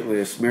shit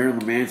list.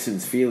 Marilyn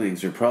Manson's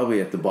feelings are probably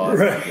at the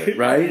bottom of it,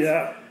 right?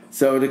 Yeah.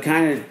 So to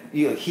kind of,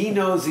 he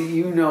knows that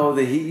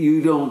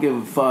you don't give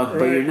a fuck,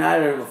 but you're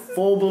not a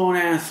full blown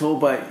asshole,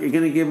 but you're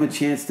gonna give him a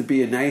chance to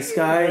be a nice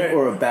guy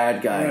or a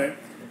bad guy. Right.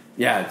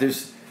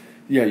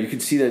 Yeah, you can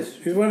see that.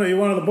 He's one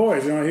of the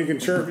boys. He can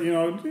chirp.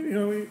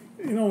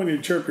 When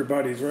you chirp your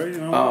buddies, right?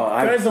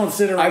 Guys don't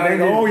sit around and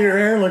go, "Oh, your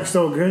hair looks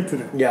so good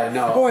today." Yeah,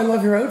 no. Oh, I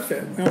love your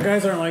outfit.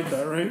 Guys aren't like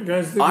that, right?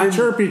 Guys they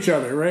chirp each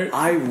other, right?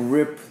 I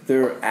rip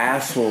their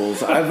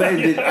assholes. I've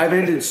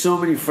ended so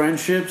many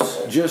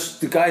friendships.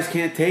 Just the guys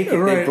can't take it.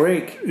 Right. They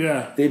break.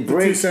 Yeah, they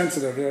break. Too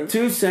sensitive. Yeah.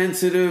 Too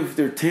sensitive.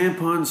 Their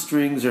tampon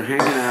strings are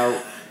hanging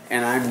out,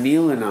 and I'm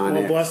kneeling on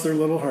it. Well, bless their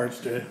little hearts,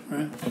 Jay.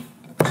 Right?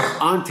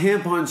 On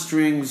tampon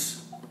strings.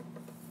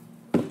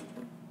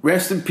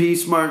 Rest in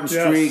peace, Martin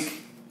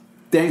Streak.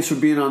 Thanks for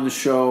being on the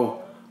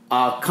show.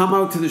 Come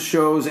out to the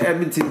shows,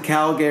 Edmonton,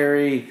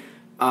 Calgary,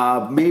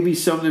 maybe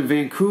something in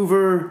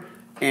Vancouver,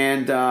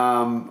 and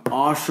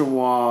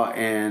Oshawa,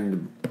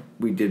 and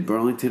we did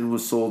Burlington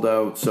was sold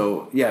out.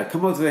 So yeah,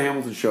 come out to the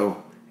Hamilton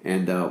show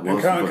and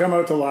come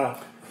out to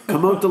laugh.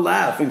 Come out to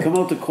laugh and come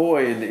out to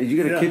Koi. And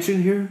you got a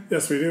kitchen here?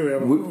 Yes, we do.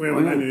 We have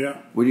a menu. Yeah.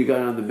 What do you got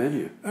on the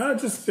menu?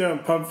 Just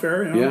pub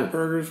fare.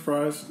 Burgers,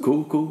 fries.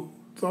 Cool.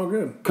 It's all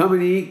good. Come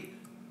and eat.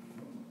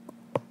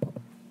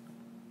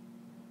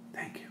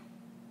 Thank you.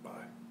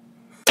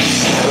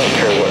 I don't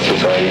care what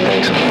society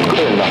thinks. I'm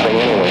good at nothing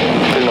anyway.